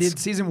 Whoa! I did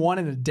season 1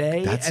 in a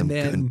day, and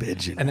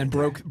then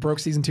broke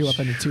season 2 up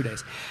into 2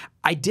 days.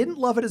 I didn't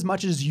love it as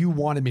much as you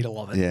wanted me to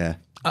love it. Yeah.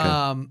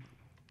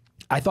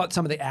 I thought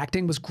some of the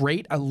acting was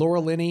great. Laura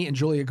Linney and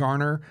Julia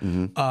Garner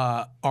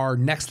are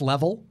next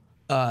level.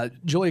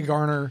 Julia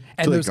Garner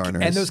and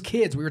those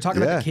kids. We were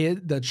talking about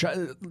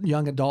the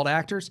young adult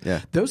actors.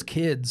 Yeah. Those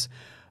kids.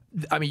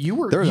 I mean, you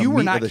were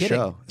not kidding.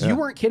 Yeah. You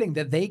weren't kidding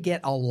that they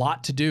get a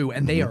lot to do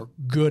and they are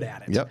good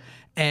at it. Yep.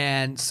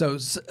 And so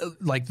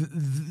like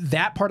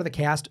that part of the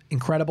cast,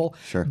 incredible.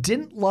 Sure.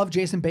 Didn't love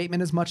Jason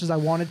Bateman as much as I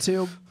wanted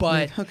to,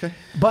 but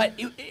but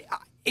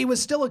it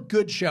was still a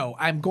good show.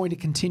 I'm going to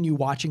continue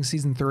watching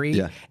season 3.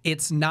 Yeah.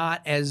 It's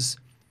not as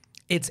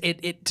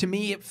it to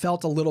me it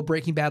felt a little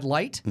Breaking Bad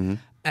light,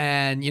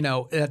 and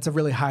that's a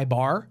really high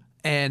bar.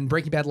 And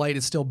Breaking Bad light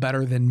is still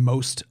better than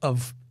most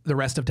of the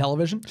rest of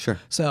television. Sure.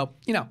 So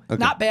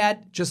not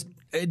bad. Just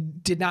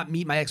it did not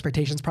meet my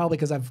expectations, probably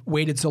because I've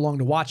waited so long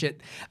to watch it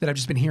that I've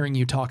just been hearing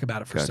you talk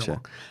about it for so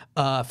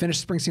long.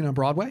 Finished Springsteen on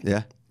Broadway.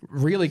 Yeah.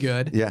 Really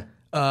good. Yeah.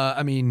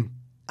 I mean,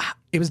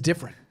 it was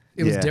different.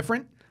 It was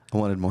different. I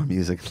wanted more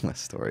music and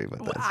less story,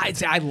 but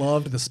I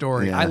loved the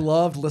story. Yeah. I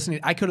loved listening.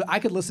 I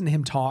could listen to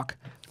him talk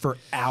for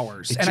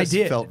hours, and I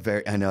did.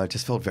 It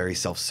just felt very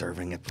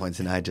self-serving at points,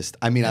 and I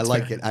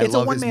like it. I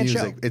love his music.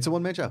 Show. It's a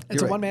one-man show.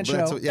 It's a one-man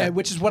show,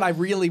 which is what I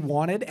really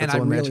wanted, and I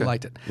really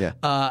liked it. Yeah.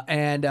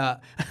 And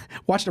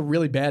watched a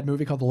really bad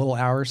movie called The Little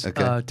Hours.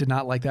 Okay. Did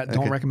not like that.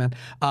 Don't recommend.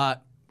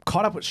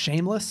 Caught up with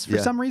Shameless for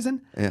some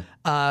reason.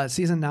 Yeah.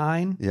 Season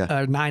 9.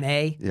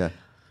 9A. Yeah.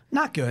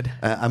 Not good.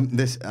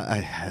 It's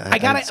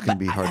gonna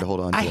be hard to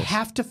hold on to. I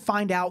have to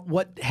find out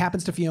what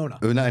happens to Fiona.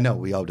 I know,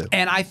 we all do.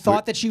 And I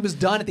thought that she was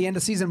done at the end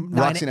of season 9.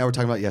 Roxy and I were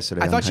talking about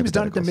yesterday. I thought she was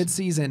done at the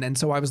mid-season, and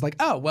so I was like,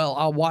 oh, well,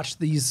 I'll watch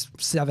these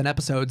 7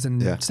 episodes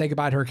and say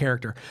goodbye to her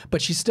character.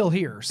 But she's still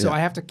here, so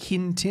I have to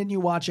continue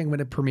watching when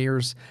it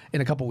premieres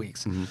in a couple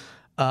weeks.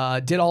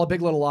 Did all of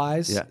Big Little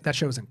Lies. Yeah. That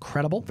show was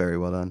incredible. Very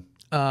well done.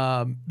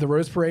 The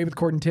Rose Parade with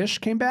Cord and Tish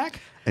came back.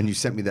 And you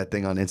sent me that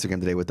thing on Instagram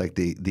today with like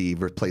the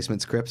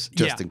replacement scripts.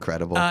 Just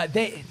incredible.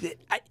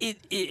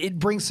 It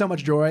brings so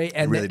much joy.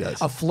 And it really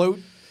does. A float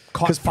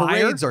caught fire.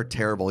 Because parades are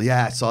terrible.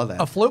 Yeah, I saw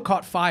that. A float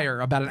caught fire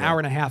about an hour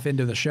and a half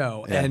into the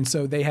show. Yeah. And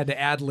so they had to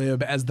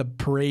ad-lib as the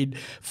parade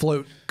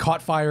float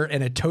caught fire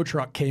and a tow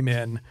truck came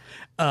in.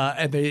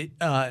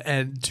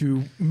 And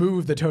to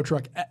move the tow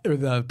truck or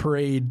the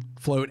parade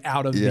float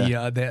out of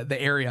the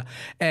area,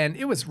 and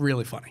it was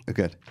really funny.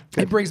 Good.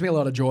 It brings me a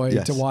lot of joy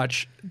to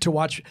watch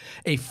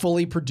a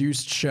fully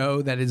produced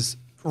show that is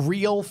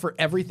real for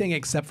everything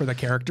except for the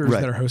characters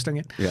that are hosting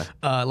it.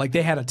 Yeah. Like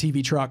they had a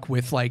TV truck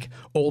with like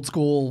old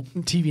school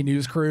TV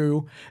news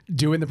crew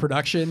doing the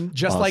production,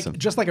 just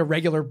like a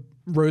regular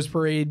Rose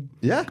Parade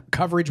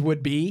coverage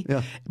would be.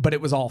 Yeah. But it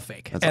was all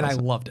fake. That's awesome.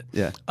 I loved it.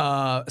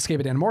 Yeah. Escape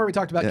at Dannemora we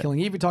talked about, Killing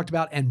Eve we talked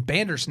about, and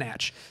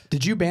Bandersnatch.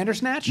 Did you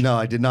Bandersnatch? No,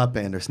 I did not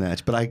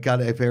Bandersnatch, but I got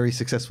a very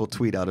successful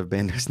tweet out of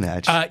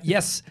Bandersnatch.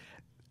 Yes.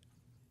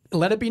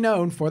 Let it be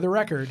known for the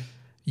record,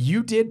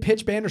 you did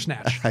pitch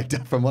Bandersnatch.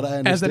 From what I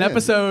understand. As an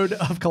episode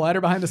of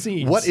Collider Behind the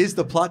Scenes. What is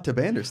the plot to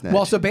Bandersnatch?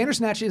 Well, so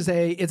Bandersnatch is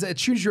a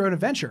choose your own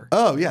adventure.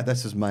 Oh, yeah,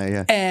 this is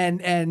my...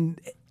 And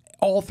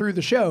all through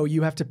the show,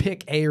 you have to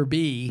pick A or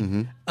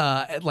B,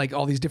 like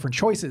all these different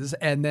choices,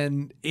 and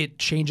then it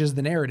changes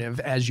the narrative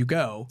as you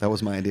go. That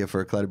was my idea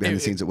for a Collider Behind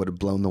the Scenes. It would have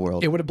blown the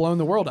world. It would have blown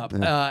the world up.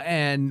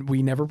 And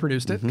we never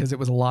produced it because it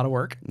was a lot of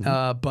work.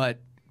 But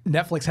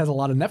Netflix has a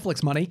lot of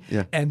Netflix money,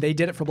 and they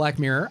did it for Black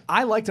Mirror.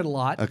 I liked it a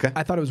lot. Okay.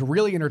 I thought it was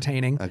really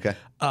entertaining. Okay.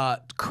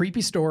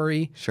 Creepy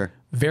story. Sure.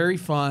 Very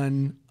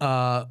fun.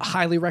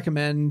 Highly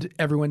recommend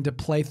everyone to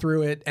play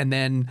through it and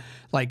then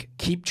like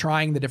keep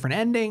trying the different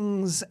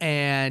endings.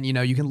 And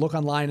you can look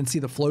online and see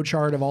the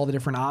flowchart of all the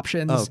different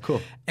options. Oh,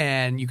 cool.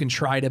 And you can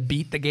try to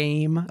beat the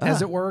game,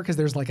 as it were, because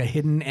there's like a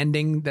hidden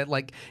ending that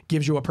like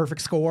gives you a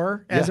perfect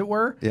score, as it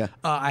were. Yeah.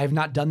 I have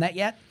not done that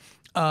yet.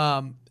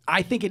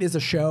 I think it is a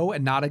show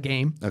and not a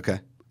game. Okay.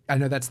 I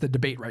know that's the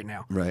debate right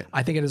now. Right.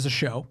 I think it is a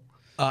show.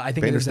 I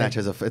think Bandersnatch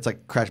it's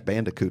like Crash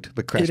Bandicoot,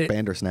 but Crash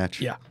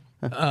Bandersnatch. Yeah.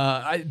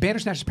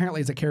 Bandersnatch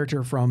apparently is a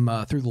character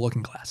from Through the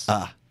Looking Glass.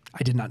 I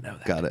did not know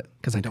that. Got it.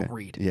 Because I don't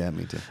read. Yeah,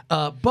 me too.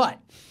 But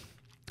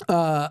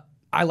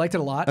I liked it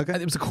a lot. Okay.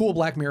 It was a cool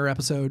Black Mirror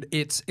episode.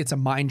 It's a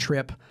mind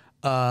trip.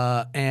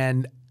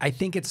 And I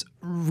think it's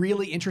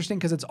really interesting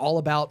because it's all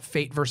about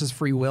fate versus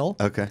free will.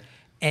 Okay.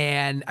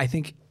 And I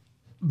think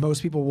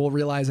most people will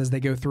realize as they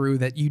go through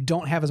that you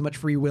don't have as much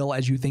free will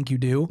as you think you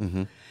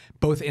do,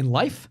 both in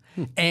life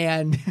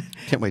and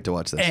can't wait to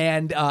watch this,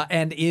 and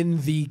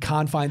in the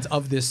confines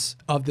of this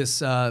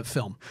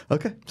film.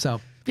 Okay,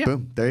 so yeah,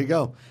 boom, there you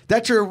go.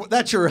 That's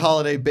your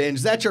holiday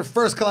binge. That's your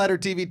first Collider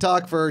TV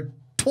talk for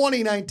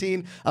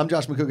 2019. I'm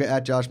Josh Macuga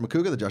at Josh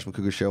Macuga, The Josh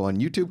Macuga Show on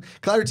YouTube.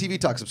 Collider TV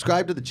Talk.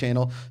 Subscribe to the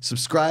channel.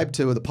 Subscribe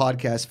to the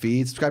podcast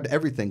feed. Subscribe to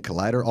everything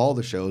Collider, all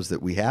the shows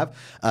that we have.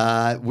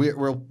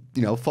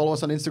 We'll follow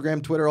us on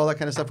Instagram, Twitter, all that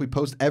kind of stuff. We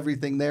post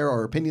everything there,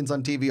 our opinions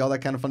on TV, all that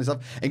kind of funny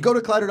stuff. And go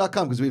to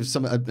Collider.com because we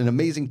have an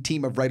amazing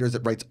team of writers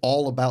that writes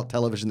all about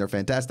television. They're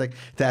fantastic.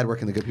 Thad, where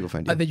can the good people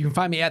find you? You can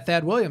find me at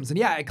Thadd Williams. And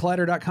yeah, at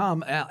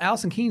Collider.com.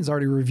 Allison Keene's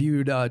already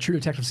reviewed True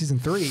Detective Season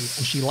 3, and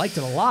she liked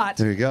it a lot.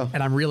 There you go.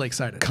 And I'm really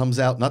excited. Comes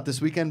out not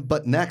this weekend,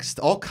 but next.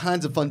 All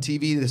kinds of fun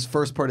TV this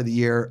first part of the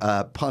year.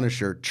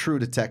 Punisher, True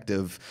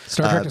Detective.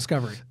 Star Trek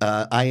Discovery.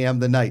 I Am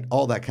the Night.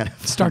 All that kind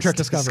of Star Trek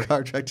Discovery.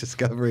 Star Trek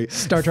Discovery.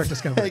 Star Trek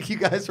Discovery. Thank you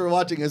guys for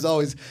watching, as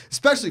always.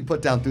 Especially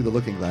put down Through the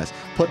Looking Glass.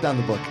 Put down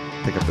the book.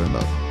 Pick up the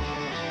remote.